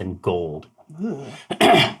teeth and gold.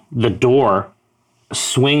 The door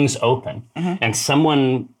swings open, and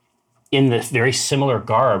someone in this very similar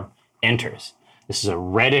garb enters. This is a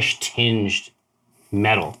reddish tinged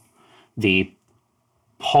metal. The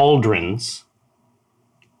pauldrons,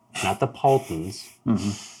 not the Paultons,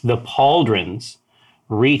 the pauldrons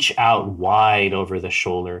reach out wide over the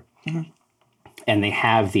shoulder, and they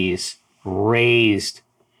have these raised,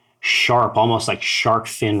 sharp, almost like shark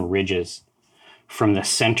fin ridges from the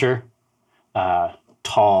center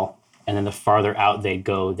tall, and then the farther out they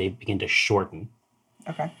go, they begin to shorten.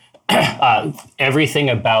 Okay. Everything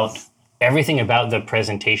about the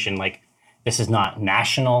presentation, like this is not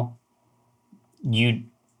national. You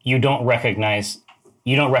don't recognize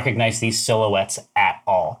these silhouettes at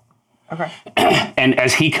all. Okay. And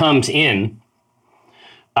as he comes in,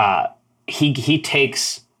 he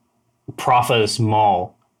takes Prafa's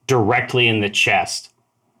maul directly in the chest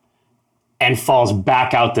and falls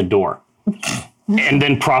back out the door. And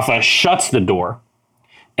then Prafa shuts the door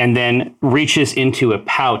and then reaches into a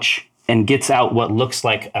pouch and gets out what looks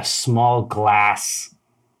like a small glass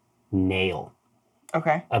nail,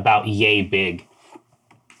 Okay. about yay big.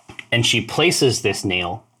 And she places this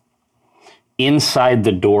nail inside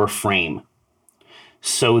the door frame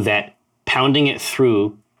so that pounding it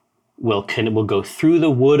through will go through the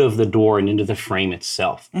wood of the door and into the frame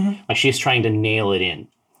itself. Like she's trying to nail it in.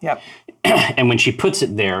 Yep. And when she puts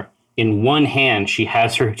it there, in one hand, she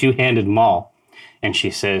has her two-handed maul, and she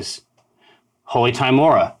says, Holy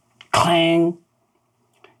Timora, clang.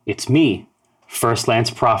 It's me. First Lance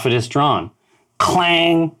Prophet is drawn.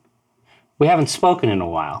 Clang. We haven't spoken in a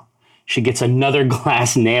while. She gets another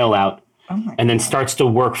glass nail out and then starts to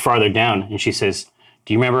work farther down. And she says,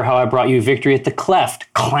 do you remember how I brought you victory at the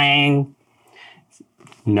cleft? Clang.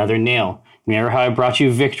 Another nail. Remember how I brought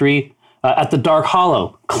you victory at the dark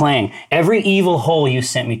hollow? Clang. Every evil hole you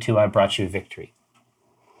sent me to, I brought you victory.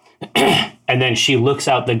 And then she looks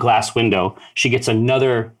out the glass window. She gets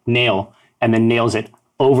another nail and then nails it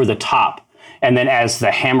over the top. And then as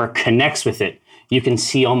the hammer connects with it, you can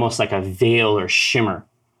see almost like a veil or shimmer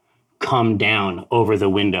come down over the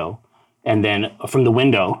window. And then from the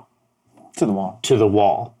window To the wall. to the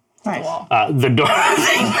wall. Nice. The door.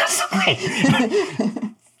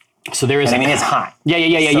 So there is. And I mean, it's hot. Yeah.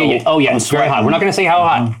 So, Oh yeah, I'm it's very hot. sweating. We're not going to say how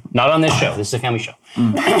hot. Not on this show. This is a family show.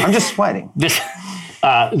 I'm just sweating. This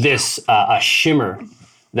a shimmer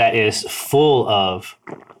that is full of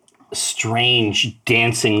strange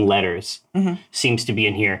dancing letters seems to be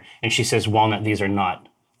in here. And she says, Walnut, these are not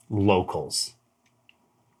locals.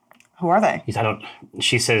 Who are they?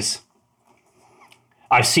 She says,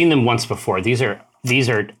 I've seen them once before. These are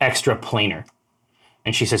extra planar.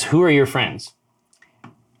 And she says, who are your friends?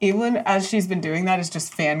 Evelyn, as she's been doing that, is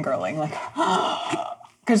just fangirling, like,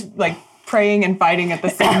 because like praying and fighting at the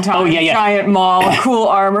same time. Oh, yeah. Giant maul, cool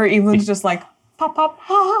armor. Evelyn's just like, pop, pop,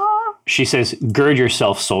 ha. She says, gird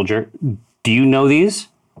yourself, soldier. Do you know these?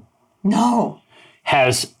 No.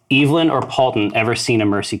 Has Evelyn or Paulton ever seen a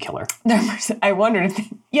mercy killer? I wondered if,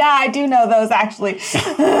 yeah, I do know those actually.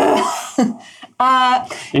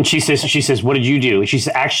 And she says, what did you do? She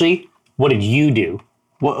says, actually, what did you do?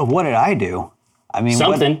 What did I do? I mean,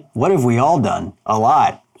 Something. What have we all done? A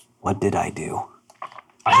lot. What did I do?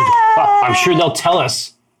 I'm sure they'll tell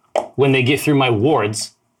us when they get through my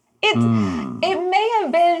wards. It may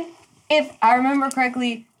have been, if I remember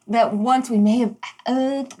correctly, that once we may have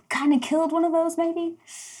kind of killed one of those, maybe.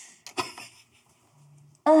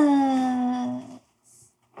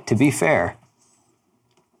 To be fair,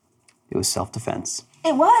 it was self-defense.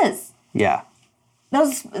 It was. Yeah.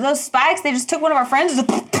 Those spikes, they just took one of our friends,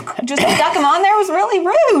 just stuck him on there. It was really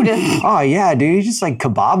rude. Oh, yeah, dude. You just, like,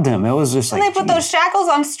 kebabbed him. It was just And like, they put those shackles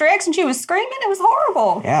on Strix, and she was screaming. It was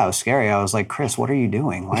horrible. yeah, it was scary. I was like, Chris, what are you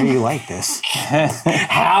doing? Why are you like this?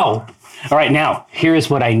 How? All right, now, here is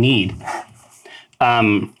what I need.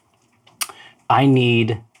 I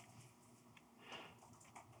need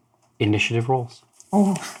initiative rolls.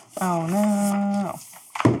 Oh no.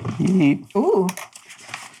 Yeet. Ooh.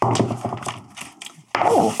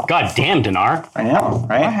 God damn, Dinar. I know,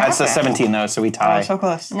 right? That's a happened? 17 though, so we Oh, tie. so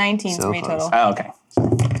close. 19 So for me close. total. Oh, okay.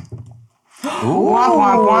 Womp,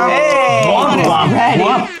 womp, womp. Womp, womp,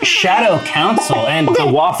 womp. Shadow Council and the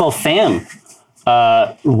Waffle fam.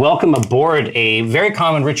 Welcome aboard a very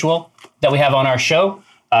common ritual that we have on our show.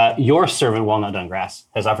 Your servant, Walnut Dungrass,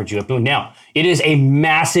 has offered you a boon. Now, it is a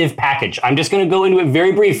massive package. I'm just going to go into it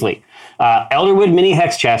very briefly. Elderwood mini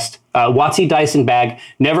hex chest, WotC Dyson bag,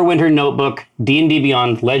 Neverwinter notebook, D&D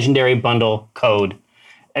Beyond legendary bundle code.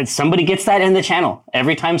 And somebody gets that in the channel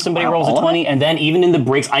every time somebody rolls a 20, and then even in the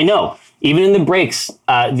breaks, I know, even in the breaks,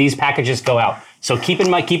 these packages go out. So keep it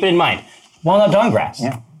in mind. Walnut Dungrass.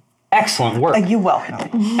 Yeah. Excellent work. You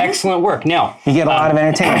welcome. Excellent work. Now, You get a lot of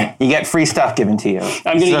entertainment. You get free stuff given to you.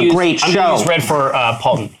 I'm going to It's a great show. use red for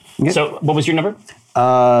Paulton. So what was your number?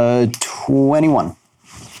 21.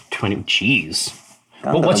 20. Jeez.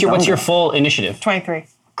 Well, what's your full initiative? 23.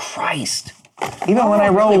 Christ. Even when I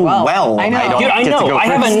roll well, I know. I don't Dude, I get to know. go I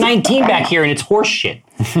have first. a 19 back here and it's horse shit.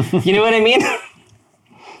 You know what I mean?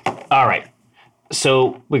 All right.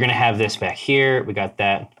 So we're going to have this back here. We got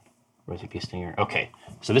that. Or is it be a stinger? Okay,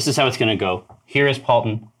 so this is how it's going to go. Here is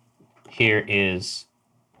Paulton. Here is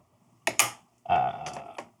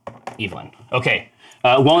Evelyn. Okay.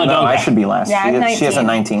 Walnut No, I Donggrass. should be last. Yeah, I'm She has a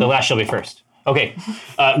 19. The last shall be first. Okay.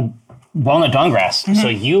 Walnut Donggrass. So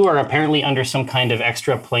you are apparently under some kind of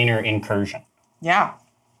extraplanar incursion. Yeah.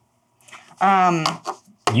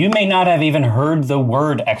 You may not have even heard the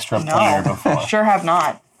word extraplanar before. Sure have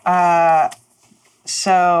not.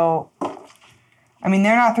 So, I mean,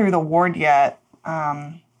 they're not through the ward yet.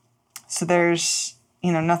 So there's,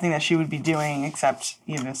 nothing that she would be doing except,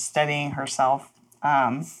 steadying herself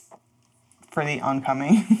for the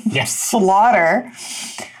oncoming Yes. slaughter.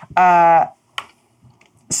 So They're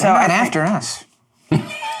not I think- after us.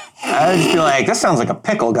 I'd just be like, this sounds like a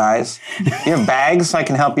pickle, guys. You have bags I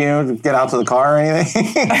can help you get out to the car or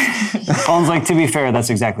anything? Paul's like, to be fair,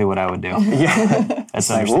 that's exactly what I would do. Yeah.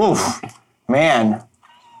 That's Like, understandable. oof, man.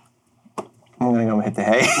 I'm going to go hit the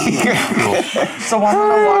hay. So I'm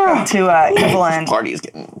gonna walk up to Evelyn Party's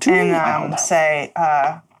getting too and loud. say,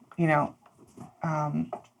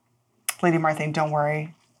 Lady Martha, don't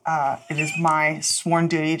worry. It is my sworn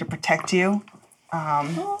duty to protect you.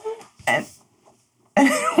 And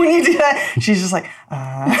when you do that, she's just like,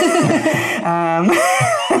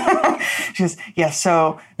 she goes, yeah,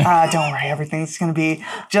 so don't worry, everything's going to be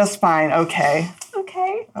just fine. Okay.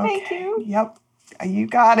 Okay, thank you. Yep, you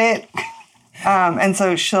got it. And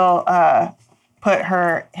so she'll put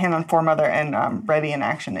her hand on foremother and ready in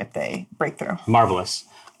action if they break through. Marvelous.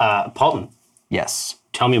 Paulton, Yes.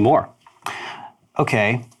 tell me more.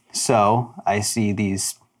 Okay, so I see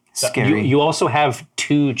these scary... You also have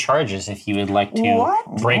 2 charges if you would like to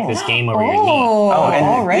What? break this game over your knee. Oh, and-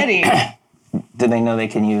 already. Did they know you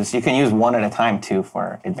can use one at a time, too,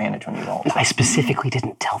 for advantage when you roll? I specifically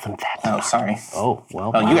didn't tell them that. Oh, sorry. Oh,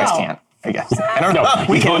 well. Oh, you guys Wow. can't, I guess. I don't know. No,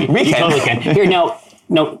 We you can. totally, We you can. totally can. Here, now,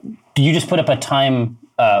 do you just put up a time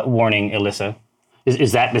warning, Alyssa?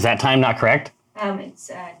 Is that time not correct? It's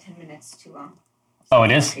 10 minutes too long. Oh,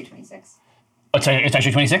 it is? 326. Oh, it's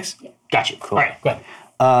actually 26? Yeah. Gotcha. Cool. All right, go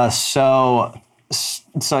ahead. So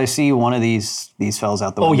I see one of these fellas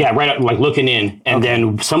out the Oh, window. yeah, right up, like looking in. And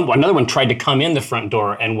then another one tried to come in the front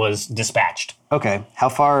door and was dispatched. Okay, how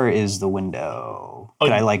far is the window?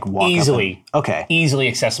 Could I walk up? Easily. Okay. Easily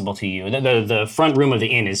accessible to you. The front room of the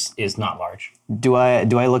inn is not large. Do I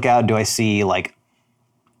look out? Do I see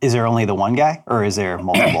is there only the one guy or is there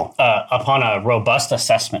multiple? Upon a robust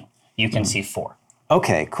assessment, you can see 4.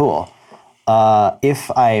 Okay, cool. If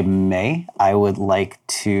I may, I would like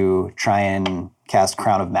to try and cast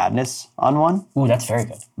Crown of Madness on one. Ooh, that's very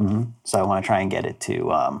good. So I want to try and get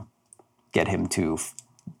him to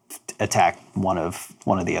attack one of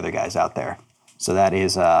the other guys out there. So that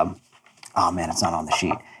is oh man, it's not on the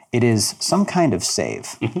sheet. It is some kind of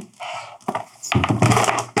save.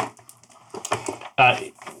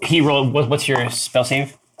 He rolled. What's your spell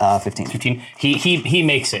save? 15. 15. He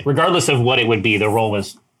makes it, regardless of what it would be. The roll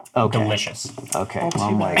was delicious. Okay. Well,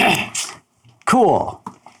 I'm like, cool.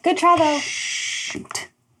 Good try, though. Shoot.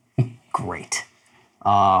 Great.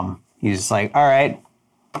 He's just like, all right.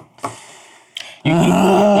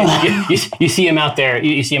 You see him out there.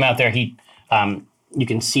 You see him out there. He, you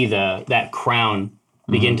can see that crown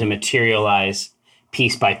begin to materialize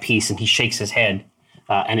piece by piece, and he shakes his head,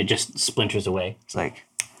 and it just splinters away. It's like,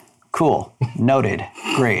 cool. Noted.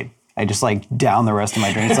 Great. I just down the rest of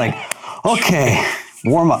my drink. It's like, okay.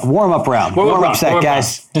 Warm up round. Warm up set,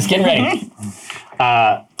 guys. Just get ready.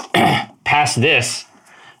 Past this,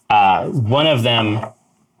 one of them.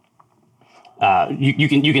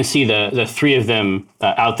 You can see the 3 of them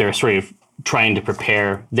out there, sort of trying to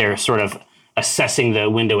prepare. They're sort of assessing the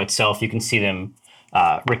window itself. You can see them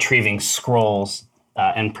retrieving scrolls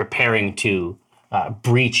and preparing to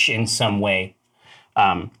breach in some way.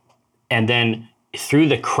 And then through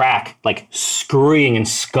the crack, scurrying and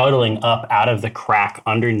scuttling up out of the crack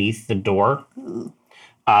underneath the door,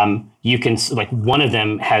 you can one of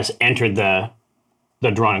them has entered the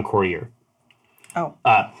Drawn and Courier. Oh.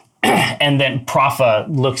 And then Profa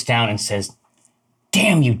looks down and says,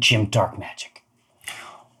 "Damn you, Jim Dark Magic."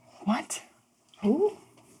 What?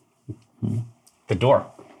 The door.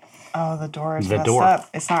 Oh, the door is The messed door. up.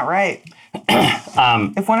 It's not right.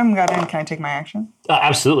 If one of them got in, can I take my action?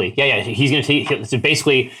 Absolutely. Yeah. He's going to take, so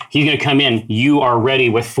basically, he's going to come in. You are ready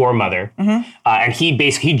with Foremother. And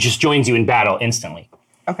he just joins you in battle instantly.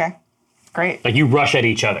 Okay. Great. You rush at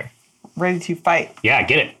each other. Ready to fight. Yeah,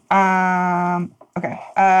 get it. Okay.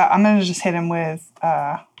 I'm going to just hit him with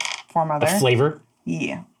Foremother. Flavor.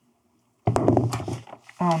 Yeah.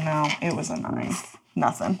 Oh, no. It was a 9.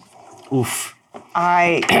 Nothing. Oof.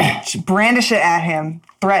 I brandish it at him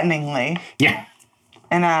threateningly. Yeah.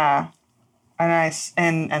 And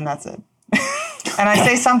And that's it. And I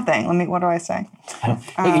say something. What do I say?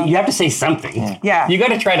 You have to say something. Yeah. You got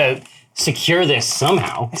to try to secure this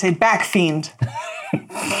somehow. I say back fiend.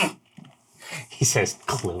 He says,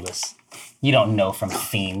 clueless. You don't know from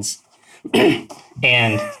fiends.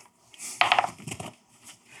 And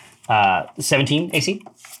 17 AC?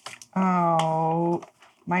 Oh,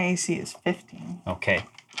 my AC is 15. Okay.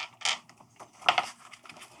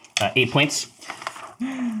 8 points.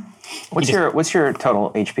 What's your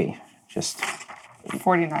total HP? Just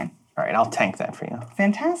 49. all right. I'll tank that for you.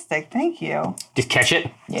 Fantastic. Thank you. Just catch it.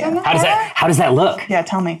 Yeah. How does that look? Yeah,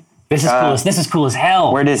 tell me. This is cool. This is cool as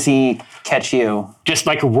hell. Where does he catch you? Just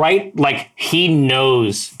like he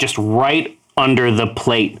knows, just right under the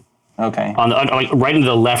plate, Okay. right into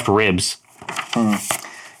the left ribs.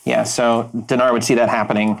 Yeah. So Dinar would see that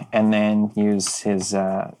happening and then use his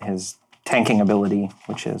tanking ability,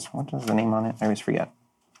 which is what is the name on it? I always forget.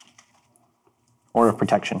 Order of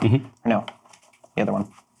protection. Mm-hmm. No, the other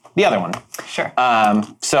one. The other one. Sure.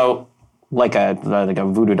 So like a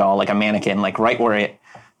voodoo doll, like a mannequin, like right where it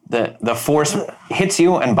the force hits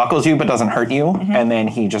you and buckles you but doesn't hurt you, and then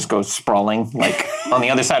he just goes sprawling like on the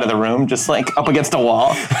other side of the room, just like up against a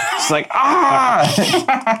wall, just like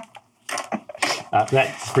ah.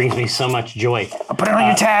 That brings me so much joy. Put it on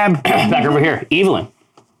your tab. Back over here, Evelyn.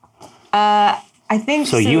 I think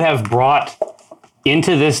So you have brought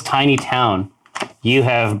into this tiny town. You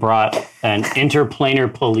have brought an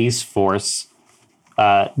interplanar police force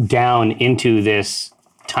down into this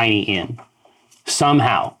tiny inn.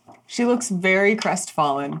 Somehow. She looks very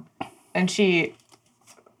crestfallen, and she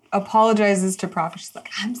apologizes to Prophet. She's like,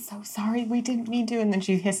 "I'm so sorry, we didn't mean to." And then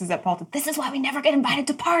she hisses at Paul, "This is why we never get invited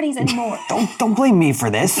to parties anymore." Don't blame me for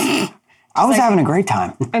this. I was having a great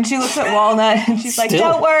time. And she looks at Walnut, and she's like, Still.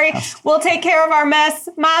 "Don't worry, we'll take care of our mess.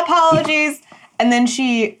 My apologies." And then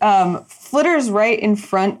she flitters right in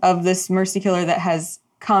front of this mercy killer that has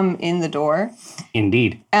come in the door.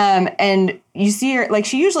 Indeed. And you see her, like,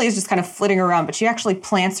 she usually is just kind of flitting around, but she actually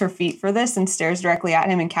plants her feet for this and stares directly at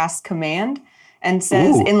him and casts command and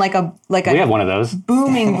says Ooh. in like a We have one of those.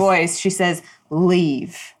 booming voice, she says,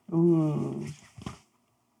 "Leave."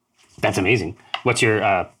 That's amazing. What's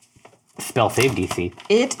your spell save DC?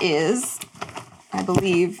 It is, I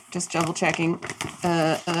believe, just double checking,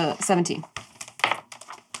 17.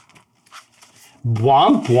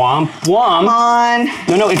 Womp, womp, womp. On.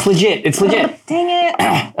 No, it's legit. It's legit. Dang it.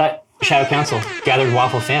 Shadow Council, gathered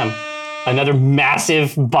Waffle fam. Another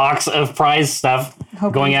massive box of prize stuff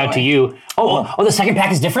Hope going you out enjoy. to you. Oh, the second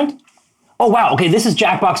pack is different? Oh, wow. Okay, this is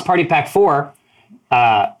Jackbox Party Pack 4,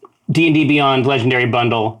 D&D Beyond Legendary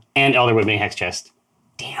Bundle, and Elderwood Mini Hex Chest.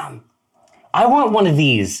 Damn. I want one of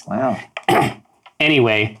these. Wow.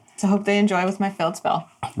 Anyway, So hope they enjoy with my failed spell.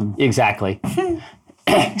 exactly.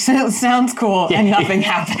 It sounds cool and nothing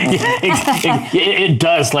happens. It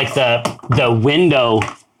does. Like the window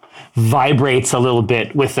vibrates a little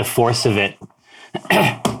bit with the force of it,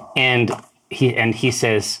 and he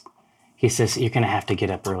says you're gonna have to get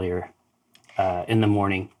up earlier in the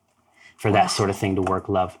morning for that sort of thing to work,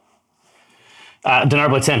 love. Dinar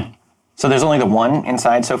Blitzen. So there's only the one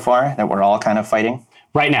inside so far that we're all kind of fighting.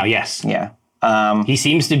 Right now, yes. Yeah. He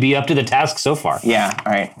seems to be up to the task so far. Yeah.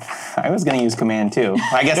 All right. I was gonna use command too.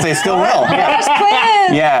 I guess they still will. Yeah.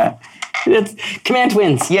 Twins! Yeah. It's Command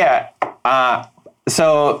Twins. Yeah.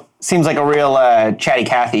 So seems like a real chatty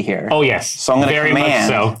Cathy here. Oh yes. So I'm gonna very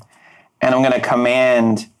command, much so. and I'm gonna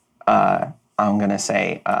command. I'm gonna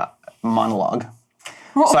say monologue.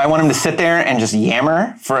 So I want him to sit there and just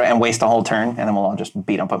yammer and waste a whole turn, and then we'll all just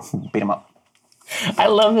beat him up. I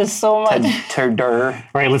love this so much. All All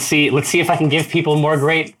right, let's see if I can give people more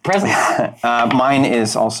great presents. Mine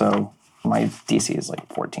is also my DC is like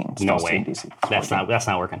 14. No Spell way. save DC is That's 14.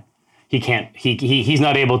 not working. He can't. He's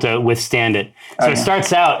not able to withstand it. So Okay.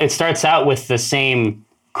 it starts out with the same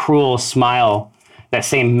cruel smile, that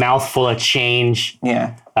same mouthful of change,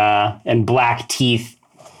 Yeah. and black teeth,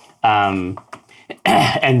 and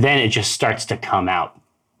then it just starts to come out.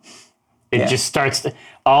 It Yeah. just starts to,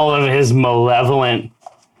 all of his malevolent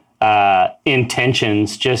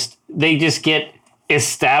intentions just get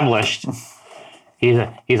established. He's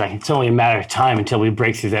like, it's only a matter of time until we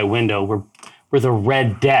break through that window. We're the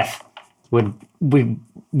Red Death.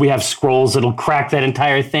 We have scrolls that'll crack that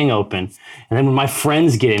entire thing open. And then when my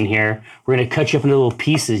friends get in here, we're gonna cut you up into little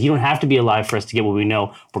pieces. You don't have to be alive for us to get what we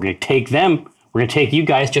know. We're gonna take them. We're gonna take you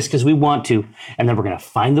guys just because we want to. And then we're gonna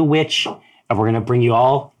find the witch, and we're gonna bring you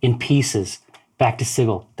all in pieces back to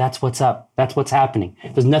Sigil. That's what's up. That's what's happening.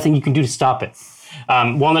 There's nothing you can do to stop it.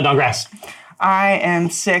 Walnut on grass. I am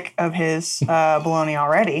sick of his baloney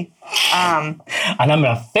already. And I'm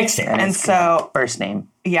gonna fix it. And so, First name.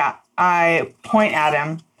 yeah, I point at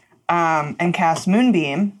him and cast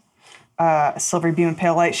Moonbeam. A silvery beam of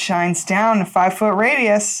pale light shines down a 5-foot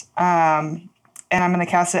radius, and I'm going to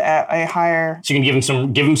cast it at a higher. So you can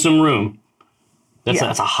give him some room. That's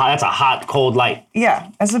a hot cold light.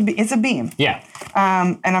 Yeah, it's a beam. Yeah.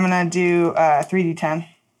 And I'm going to do 3d10.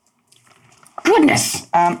 Goodness.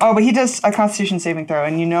 But he does a Constitution saving throw,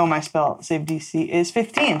 and you know my spell save DC is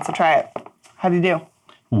 15. So try it. How do you do?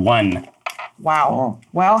 1. Wow. Oh.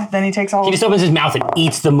 Well, then he takes all. He just opens his mouth and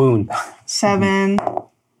eats the moon. 7,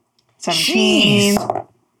 17,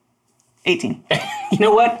 18. You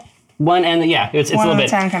know what? 1 and it's a little bit.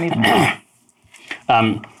 10 kind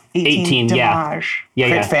of. 18. Damage.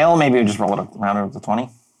 Crit fail, maybe we just roll it around to 20. Yeah,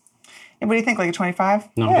 what do you think? Like a 25?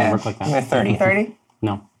 No, it doesn't work like that. Maybe 30. 30?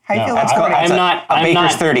 No. How you feel That's about good. 30? A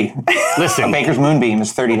baker's 30. Listen, A baker's moonbeam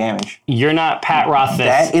is 30 damage. you're not Pat Rothfuss.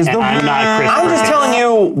 That is the. I'm not Chris I'm just Perkins. telling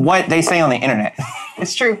you what they say on the internet.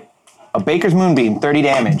 It's true. A baker's moonbeam, 30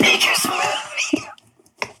 damage.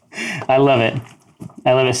 I love it.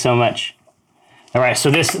 I love it so much. All right,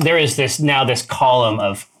 so there is this column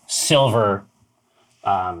of silver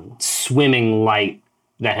swimming light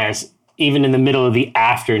that has, even in the middle of the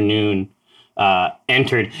afternoon,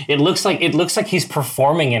 entered. It looks like he's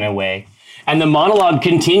performing in a way, and the monologue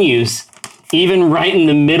continues even right in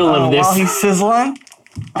the middle of this. While he's sizzling?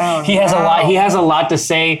 Oh, He has a lot. He has a lot to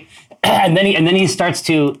say, and then he starts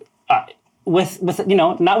to, with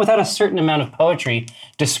not without a certain amount of poetry,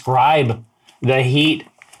 describe the heat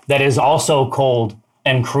that is also cold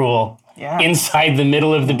and cruel inside the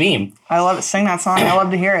middle of the beam. I love it. Sing that song. I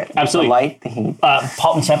love to hear it. Absolutely. The light, the heat.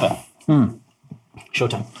 Paul and Seppa.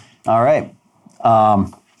 Showtime. All right.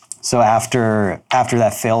 So after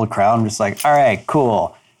that failed crowd, I'm just like, all right,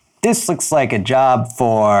 cool. This looks like a job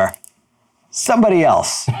for somebody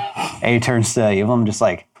else. And he turns to Evil. I'm just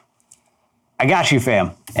like, I got you,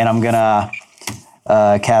 fam. And I'm gonna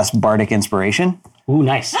cast Bardic Inspiration. Ooh,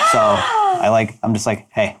 nice. So I'm just like,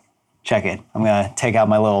 hey, check it. I'm gonna take out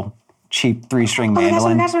my little cheap 3-string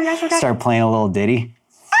mandolin, start playing a little ditty.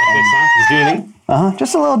 Just do anything.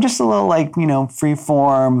 Just a little like, free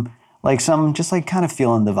form, like some, just like kind of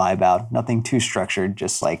feeling the vibe out. Nothing too structured,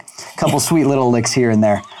 just like a couple sweet little licks here and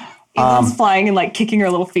there. Evelyn's flying and like kicking her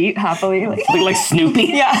little feet happily. Like Snoopy.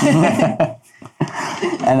 Yeah.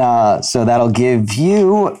 And so that'll give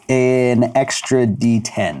you an extra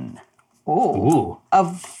D10 Ooh.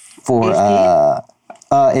 Of for, HP?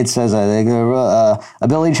 It says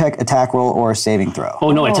ability check, attack roll, or saving throw.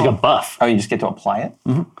 Oh no, it's like a buff. Oh, you just get to apply it?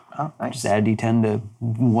 Mm-hmm. Oh, nice. Just add D10 to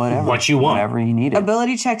whatever. What you want. Whatever you need it.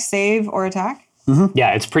 Ability check, save, or attack?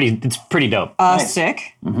 Yeah, it's pretty dope.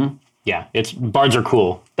 Sick. Yeah, bards are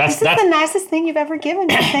cool. This is the nicest thing you've ever given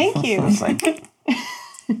me. Thank you. It's like,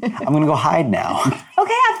 I'm gonna go hide now.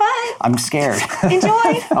 Okay, have fun. I'm scared.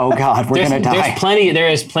 Enjoy. Oh God, we're gonna die. There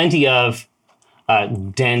is plenty of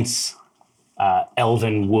dense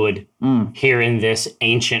elven wood here in this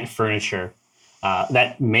ancient furniture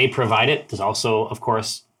that may provide it. There's also, of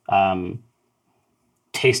course,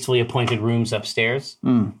 tastefully appointed rooms upstairs.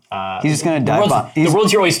 He's just gonna dive. The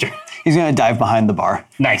world's your oyster. He's gonna dive behind the bar.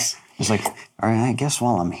 Nice. Just like, all right, I guess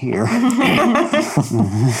while I'm here. I'm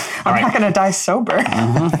not going to die sober.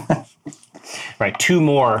 Right, two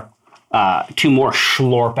more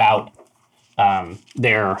schlorp out.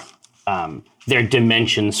 Their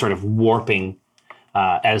dimensions sort of warping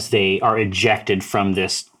as they are ejected from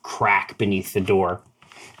this crack beneath the door,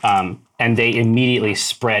 and they immediately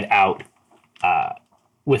spread out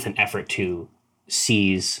with an effort to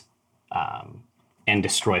seize and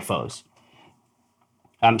destroy foes.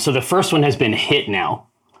 So the first one has been hit now,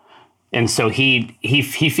 and so he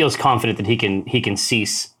feels confident that he can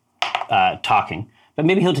cease talking. But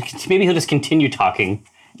maybe he'll just continue talking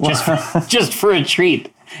just for a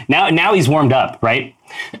treat. Now he's warmed up, right?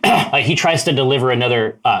 He tries to deliver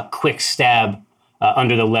another quick stab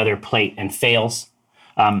under the leather plate and fails.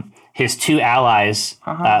 His two allies,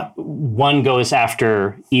 one goes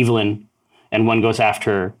after Evelyn, and one goes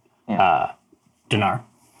after Dinar.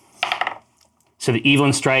 So the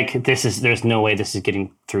Evelyn strike, there's no way this is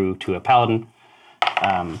getting through to a paladin.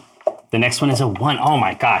 The next one is a 1. Oh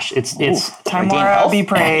my gosh, it's Timora be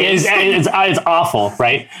praised. it's awful,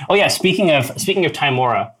 right? Oh yeah, speaking of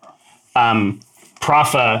Timora,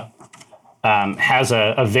 Profa has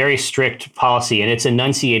a very strict policy, and it's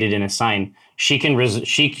enunciated in a sign. She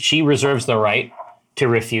reserves the right to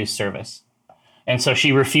refuse service, and so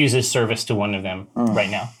she refuses service to one of them right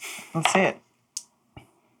now. Let's see it.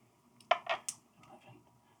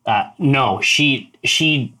 No, she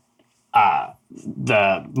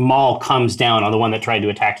the maul comes down on the one that tried to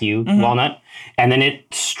attack you, Walnut, and then it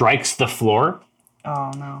strikes the floor.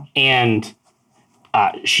 Oh no. And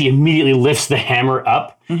she immediately lifts the hammer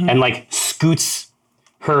up and like scoots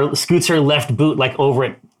her left boot like over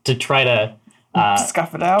it to try to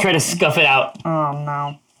Scuff it out. Try to scuff it out. Oh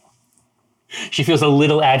no. She feels a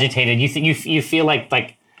little agitated. You feel like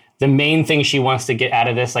the main thing she wants to get out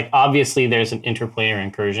of this, like obviously there's an interplayer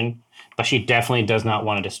incursion, but she definitely does not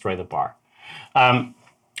want to destroy the bar.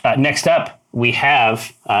 Next up, we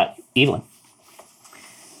have Evelyn.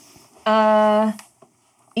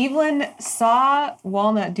 Evelyn saw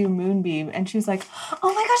Walnut do Moonbeam, and she was like,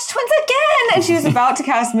 oh my gosh, twins again! And she was about to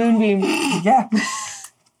cast Moonbeam. Yeah.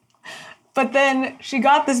 But then she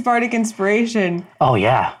got this bardic inspiration. Oh,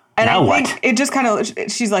 yeah. And now I think what? it just kind of,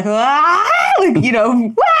 she's like, ah! Like, you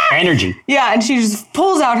know, ah! Energy. Yeah, and she just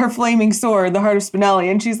pulls out her flaming sword, the Heart of Spinelli,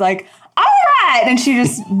 and she's like, all right! And she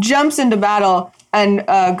just jumps into battle and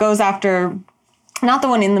goes after, not the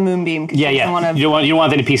one in the Moonbeam. Yeah. You don't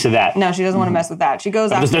want any piece of that. No, she doesn't want to mess with that. She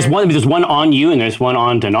goes after... There's one on you and there's one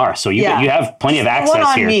on Dinar, so you have plenty of access one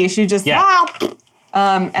on here. me, she just... Yeah.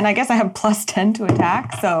 and I guess I have plus 10 to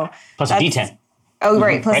attack, so... Plus a D10. Oh,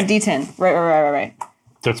 right, plus Right. a D10. Right.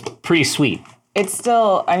 So it's pretty sweet. It's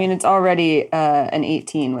still, I mean, it's already an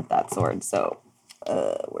 18 with that sword, so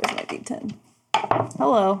where's my D10?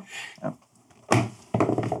 Hello.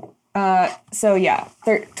 So yeah,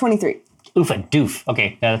 23. Oof a doof.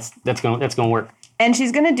 Okay, that's gonna work. And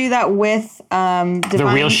she's gonna do that with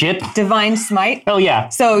divine, real shit? Divine Smite. Oh yeah.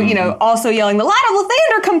 So, you know, also yelling, the light of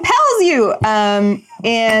Lathander compels you!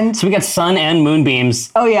 And So we got sun and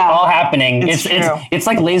moonbeams. Oh, yeah. All happening. It's true. It's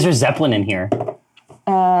like Laser Zeppelin in here.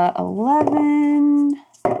 11,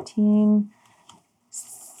 13,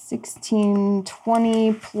 16,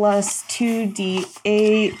 20 plus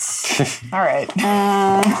 2d8, All right.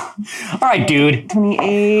 All right, dude.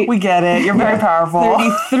 28. We get it. You're very powerful.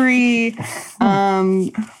 33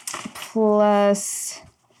 plus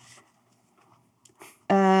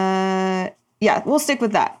yeah, we'll stick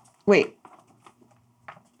with that. Wait.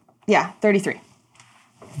 Yeah, 33.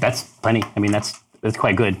 That's plenty. I mean, that's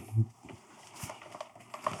quite good.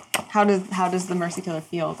 How does the Mercy Killer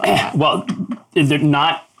feel about that? Well, they're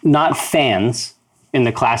not fans in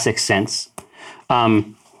the classic sense.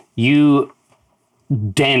 You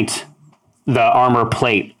dent the armor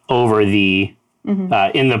plate over the in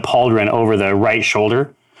the pauldron over the right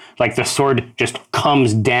shoulder. Like the sword just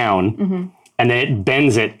comes down and then it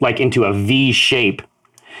bends it like into a V shape.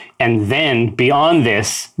 And then beyond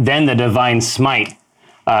this, then the Divine Smite,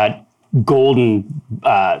 golden,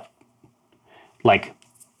 like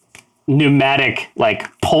pneumatic, like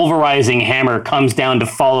pulverizing hammer comes down to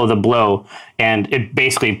follow the blow, and it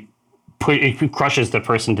basically it crushes the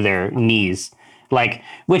person to their knees, like,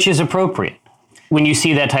 which is appropriate when you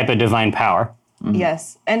see that type of divine power.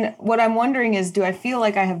 Yes. And what I'm wondering is, do I feel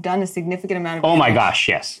like I have done a significant amount of Oh my damage? gosh,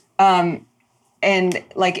 yes. And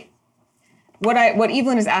like what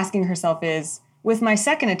Evelyn is asking herself is, with my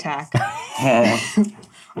second attack,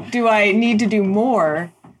 do I need to do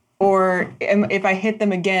more, or if I hit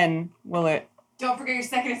them again, will it? Don't forget your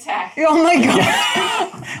second attack. Oh my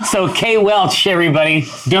god! So Kay Welch, everybody,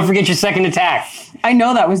 don't forget your second attack. I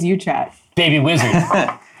know that was you, chat. Baby wizard.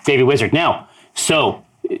 Baby wizard. Now, so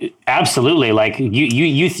absolutely, like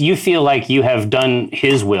you feel like you have done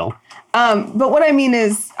his will. But what I mean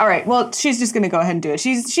is, all right, well, she's just going to go ahead and do it.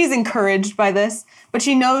 She's encouraged by this, but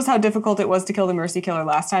she knows how difficult it was to kill the Mercy Killer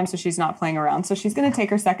last time, so she's not playing around. So she's going to take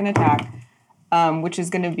her second attack, which is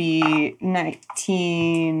going to be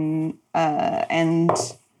 19, and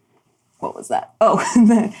what was that? Oh,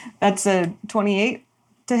 that's a 28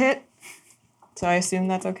 to hit. So I assume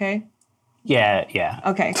that's okay? Yeah.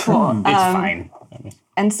 Okay, cool. It's fine.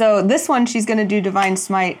 And so this one, she's going to do Divine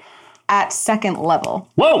Smite at second level.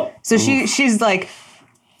 Whoa! So she's like,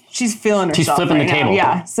 she's feeling herself. She's flipping right the now. table.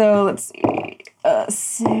 Yeah. So let's see.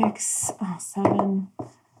 6, 7,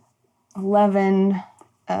 11,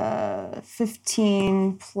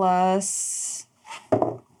 15 plus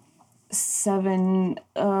 7,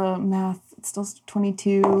 math, it's still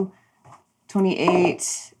 22,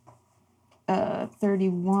 28,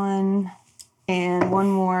 31, and one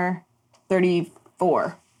more,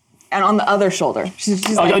 34. And on the other shoulder. She's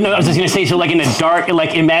Oh, like, no, I was just going to say, so like in a dark,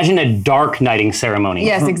 like imagine a dark knighting ceremony.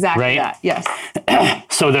 yes, exactly Right? that. Yes.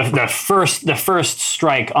 So the first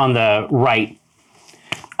strike on the right,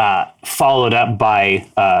 followed up by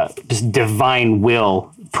just divine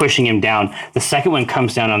will pushing him down. The second one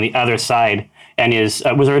comes down on the other side and is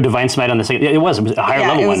was there a divine smite on the second? It was a higher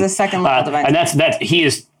level one. Yeah, it was a second level divine and that's he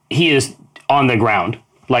is on the ground.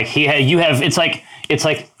 Like you have it's like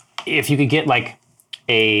if you could get like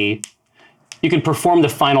you could perform the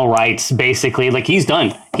final rites, basically. Like, he's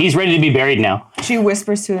done. He's ready to be buried now. She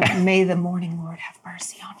whispers to him, "May the morning Lord have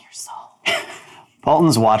mercy on your soul."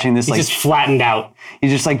 Paulton's watching this He's like just flattened out.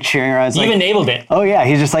 he's just like cheering around. You Like, even nailed it. oh yeah,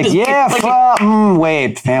 he's just like, Just yeah, like-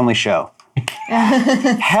 wait, family show.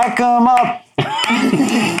 Heck 'em up.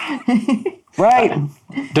 Right.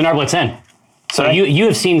 Dinar Blitzen. So Right. you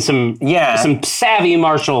have seen some savvy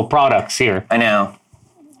martial products here. I know.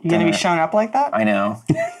 You gonna be shown up like that? I know.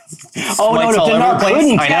 Oh Lights all over Dinar the place.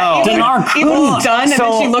 couldn't. I know. Dinar couldn't. Evelyn's done, and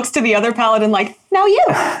So- then she looks to the other paladin like, "Now you."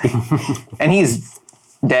 And he's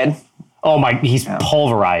dead. Oh my, he's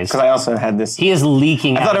pulverized. Because I also had this. He is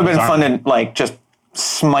leaking. I thought it would have been fun to like just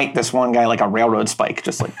smite this one guy like a railroad spike,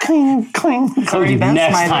 just like cling, cling. Already been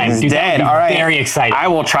Next smited. time, He's dude, dead. that'd be All right. Very excited. I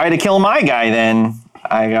will try to kill my guy then.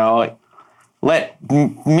 I go, let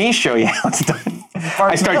me show you how it's done.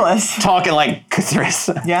 I start Bartolus. talking like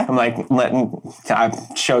Cthulhu. Yeah? I'm like, I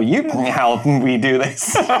show you how we do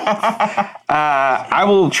this. I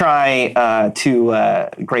will try to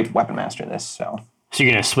Great Weapon Master this. So So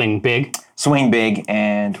you're gonna swing big. swing big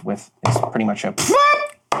and with it's pretty much a.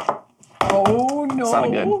 Oh no! It's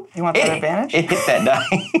not good. You want that advantage? It hit that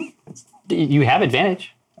die. You have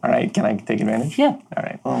advantage. All right, can I take advantage? Yeah. All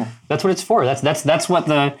right. Well, That's what it's for. That's what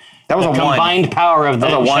the That was the a one. combined power of the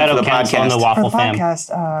That was a one Shadow for the Council and the podcast. For Waffle the fam. podcast,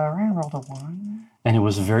 Ryan rolled a 1. And it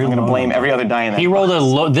was very I'm gonna blame every other die in that. He rolled a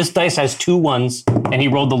low. This dice has 2 1s, and he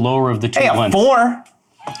rolled the lower of the 2 Hey, a 1s. 4.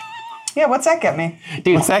 Yeah, what's that get me?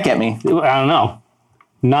 Dude, What's that get me? I don't know.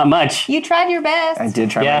 Not much. You tried your best. I did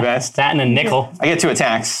try Yeah, my best. that and a nickel. I get 2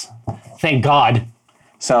 attacks. Thank God.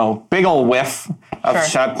 So big old whiff of Sure.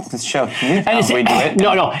 shot. Show you And how it's, we do it.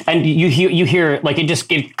 No, and you hear like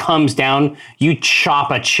it comes down. You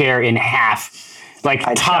chop a chair in half, like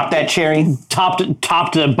I top chopped that cherry. top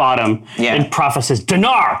to bottom. Yeah. And Prophet says,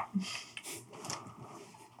 "Dinar."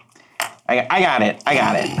 I got it. I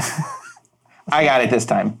got it. I got it this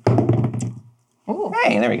time. Ooh.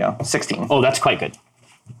 Hey, there we go. 16. Oh, that's quite good.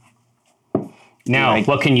 Now, I-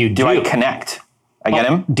 what can you do? Do I connect? I get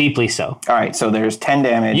him? Deeply so. All right, so there's 10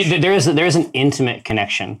 damage. There is an intimate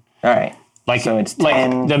connection. All right. Like So it's 10.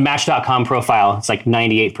 like the Match.com profile. It's like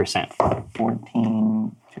 98%.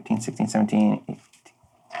 14, 15, 16, 17, 18,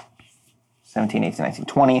 17, 18, 19,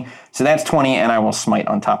 20. So that's 20, and I will smite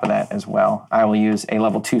on top of that as well. I will use a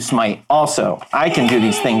level 2 smite. Also, I can do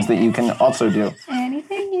these things that you can also do.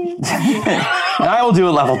 Anything you. And I will do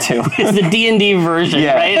a level 2. It's the D&D version,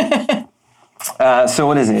 Yeah. right? So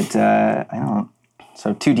what is it? I don't.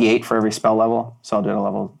 So 2d8 for every spell level. So I'll do it a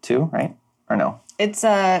level 2, right? Or no? It's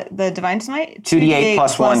the Divine Smite. 2d8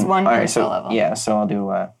 plus 1. All All per right, spell so level. yeah, so I'll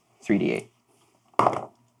do 3d8.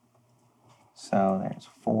 So there's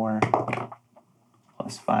 4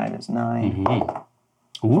 plus 5 is 9.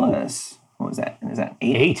 Plus, what was that? Is that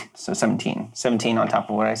 8? 8. So 17. 17 on top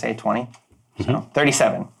of what did I say? 20. So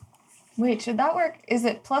 37. Wait, should that work? Is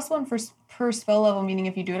it +1 per spell level? Meaning,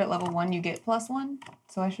 if you do it at level 1, you get +1.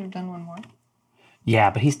 So I should have done one more.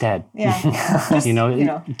 Yeah, but he's dead. Yeah. You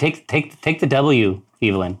know, take the W,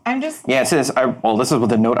 Evelyn. I'm just. Yeah, it says, well, this is what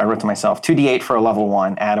the note I wrote to myself. 2d8 for a level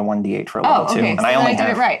 1, add a 1d8 for a level 2. okay, And so I then only I did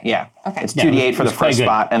have, it right. Yeah. Okay. It's Yeah, 2d8 it for was the quite first good.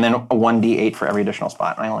 spot, and then a 1d8 for every additional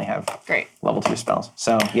spot. And I only have Great. level 2 spells.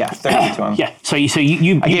 So, yeah, 30 to him. Yeah. So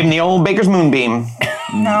you I gave him the old Baker's Moonbeam.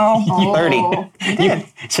 No. 30. You did.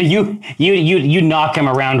 so you knock him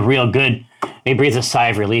around real good. And he breathes a sigh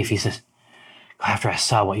of relief. He says, "After I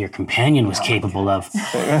saw what your companion was capable of,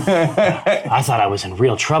 I thought I was in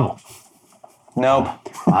real trouble. Nope.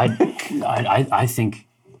 I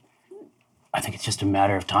think it's just a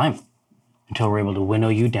matter of time until we're able to winnow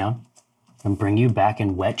you down and bring you back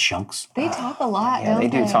in wet chunks." They talk a lot, Yeah, don't they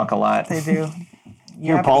do talk a lot. They do.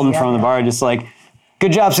 You're Paulton from the bar, just like,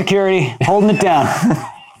 good job, security, holding it down.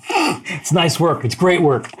 It's nice work. It's great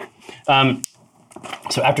work.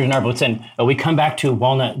 So after Dinar Blitzen, we come back to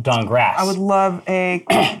Walnut Dawn Grass. I would love a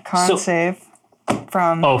con So- save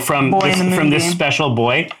from from Boy in the this Moonbeam. special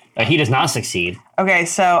boy. He does not succeed. Okay,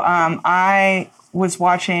 so I was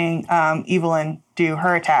watching Evelyn do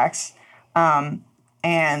her attacks, and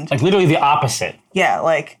Like literally the opposite. yeah,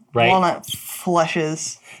 like Right. Walnut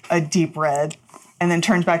flushes a deep red, and then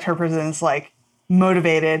turns back to her person and is like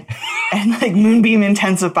motivated, and like Moonbeam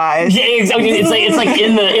intensifies. Yeah, it's like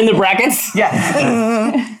in the brackets. Yeah.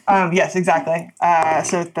 Yes, exactly.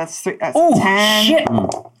 So that's 3. That's Oh 10. shit!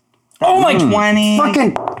 Oh my 20.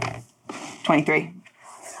 Fucking 23.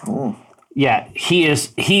 Yeah, he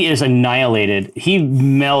is annihilated. He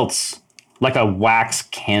melts like a wax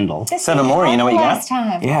candle. 7 more, you know what you got? Last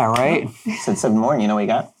time. yeah, right. Said 7 more, you know what you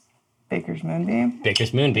got? Baker's Moonbeam.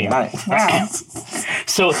 Baker's Moonbeam. Got it. Wow.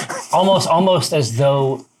 So almost as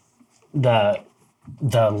though the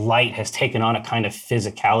light has taken on a kind of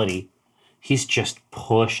physicality. He's just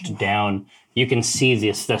pushed down. You can see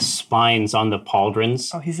the spines on the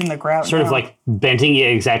pauldrons. Oh, he's in the ground. Sort of like bending. Yeah,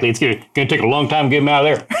 exactly. It's gonna take a long time to get him out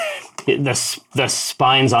of there. The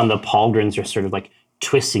spines on the pauldrons are sort of like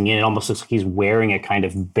twisting in. It almost looks like he's wearing a kind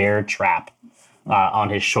of bear trap on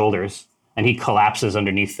his shoulders, and he collapses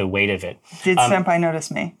underneath the weight of it. Did Senpai notice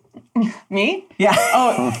me? Me? Yeah.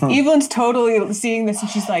 Oh, Evelyn's totally seeing this, and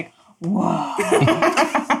she's like, whoa.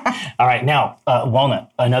 All right, now,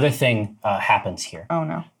 Walnut, another thing happens here. Oh,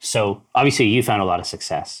 no. So, obviously, you found a lot of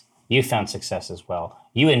success. You found success as well.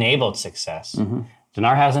 You enabled success.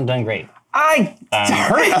 Dinar hasn't done great. I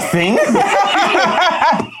heard a thing.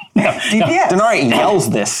 DPS. Dinar yells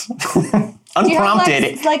this. Unprompted. Do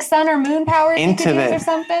you have like sun or moon powers Into you could use the- or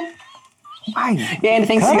something? You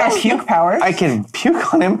got puke powers. I can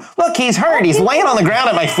puke on him. Look, he's hurt. He's laying on the ground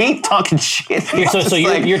at my feet talking shit. So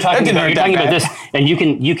you're talking about this, and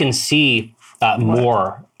you can see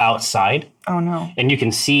more outside. Oh, no. And you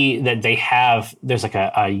can see that there's like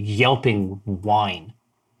a yelping whine.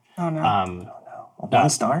 Oh, no. 1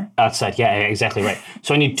 star? Outside, yeah, exactly right.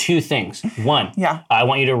 So I need 2 things. 1, Yeah. I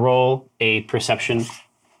want you to roll a perception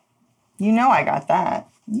You know I got that.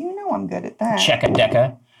 You know I'm good at that. check a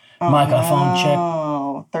deca. Microphone check.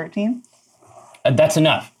 Oh, 13? That's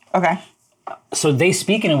enough. Okay. So they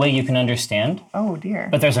speak in a way you can understand, Oh, dear.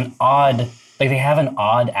 but there's an odd, like they have an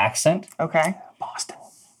odd accent. Okay. Boston.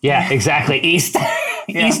 Yeah, exactly.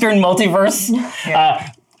 Yeah. Eastern multiverse.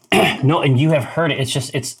 Yeah. No, and you have heard it.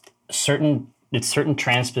 It's certain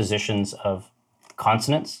transpositions of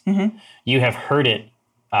consonants. You have heard it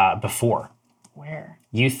before. Where?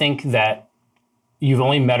 You think that you've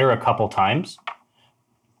only met her a couple times,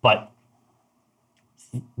 but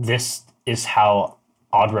this is how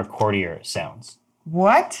Audra Courtier sounds.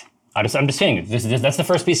 What? I'm just saying it. That's the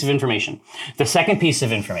first piece of information. The second piece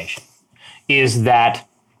of information is that,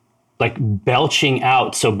 like, belching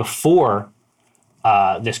out. So before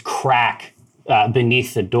this crack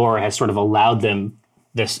beneath the door has sort of allowed them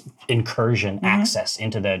this incursion access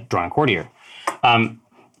into the Drawn Courtier.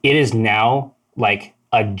 It is now like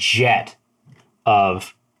a jet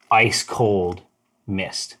of ice cold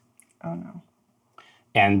mist. Oh, no.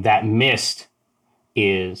 And that mist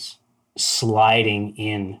is sliding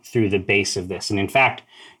in through the base of this. And in fact,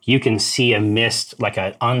 you can see a mist, like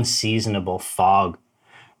an unseasonable fog,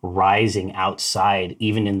 rising outside,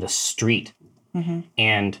 even in the street.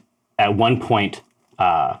 And at one point,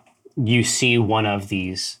 you see one of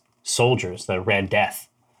these soldiers, the Red Death,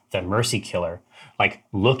 the Mercy Killer, like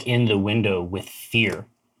look in the window with fear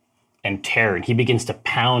and terror. And he begins to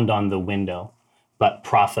pound on the window, but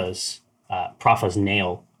Propha's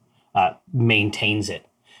nail maintains it.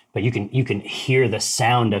 But you can hear the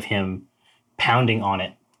sound of him pounding on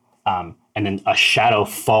it, and then a shadow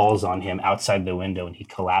falls on him outside the window, and he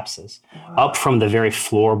collapses. Up from the very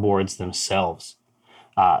floorboards themselves,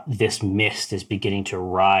 this mist is beginning to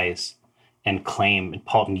rise and claim. And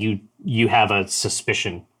Paulton, you have a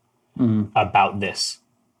suspicion about this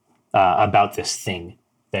thing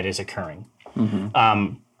that is occurring,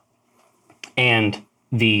 and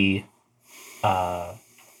these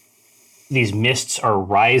mists are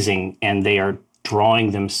rising, and they are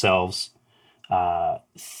drawing themselves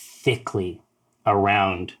thickly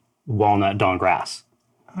around Walnut Dawn Grass.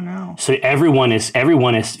 Oh, no. So everyone is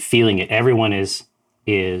feeling it. Everyone is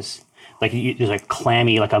like, there's like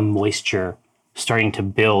clammy, like a moisture starting to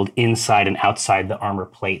build inside and outside the armor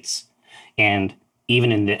plates, and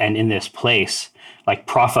even in this place, like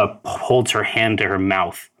Propha holds her hand to her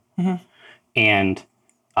mouth, and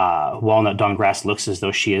Walnut Dawn Grass looks as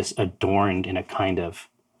though she is adorned in a kind of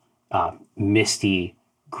misty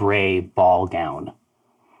gray ball gown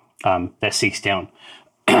that seeks down.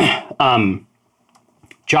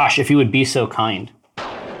 Josh, if you would be so kind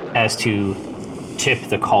as to tip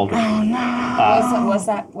the cauldron. Oh, no.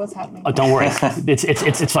 What's happening? Oh, don't worry, it's fine.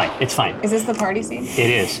 It's fine. Is this the party scene? It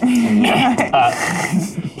is.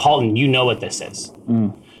 Paulton, you know what this is.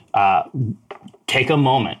 Take a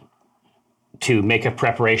moment to make a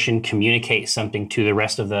preparation, communicate something to the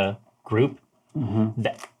rest of the group,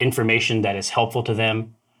 that information that is helpful to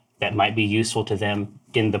them, that might be useful to them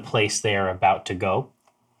in the place they are about to go.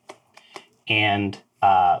 And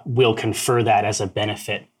we'll confer that as a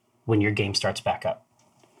benefit when your game starts back up.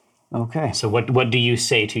 Okay. So what do you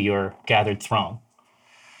say to your gathered throng?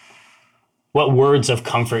 What words of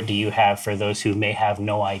comfort do you have for those who may have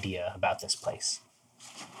no idea about this place?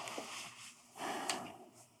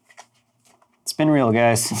 It's been real,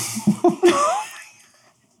 guys.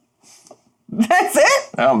 That's it?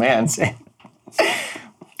 Oh, man.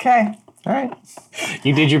 Okay. All right.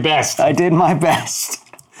 You did your best. I did my best.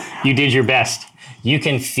 You did your best. You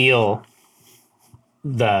can feel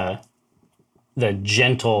the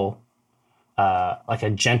gentle, like a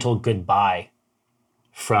gentle goodbye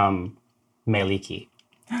from Meliki.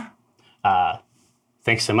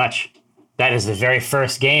 Thanks so much. That is the very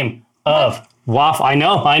first game of Waffle. I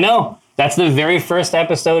know. That's the very first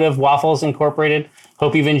episode of Waffles Incorporated.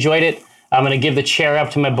 Hope you've enjoyed it. I'm going to give the chair up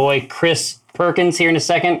to my boy Chris Perkins here in a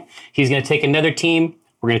second. He's going to take another team.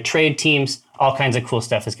 We're going to trade teams. All kinds of cool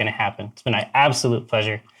stuff is going to happen. It's been an absolute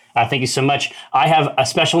pleasure. Thank you so much. I have a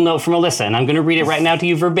special note from Alyssa, and I'm going to read it right now to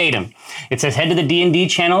you verbatim. It says, head to the D&D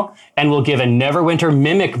channel, and we'll give a Neverwinter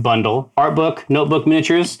Mimic bundle, art book, notebook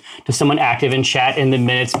miniatures, to someone active in chat in the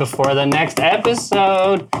minutes before the next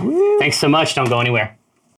episode. Woo. Thanks so much. Don't go anywhere.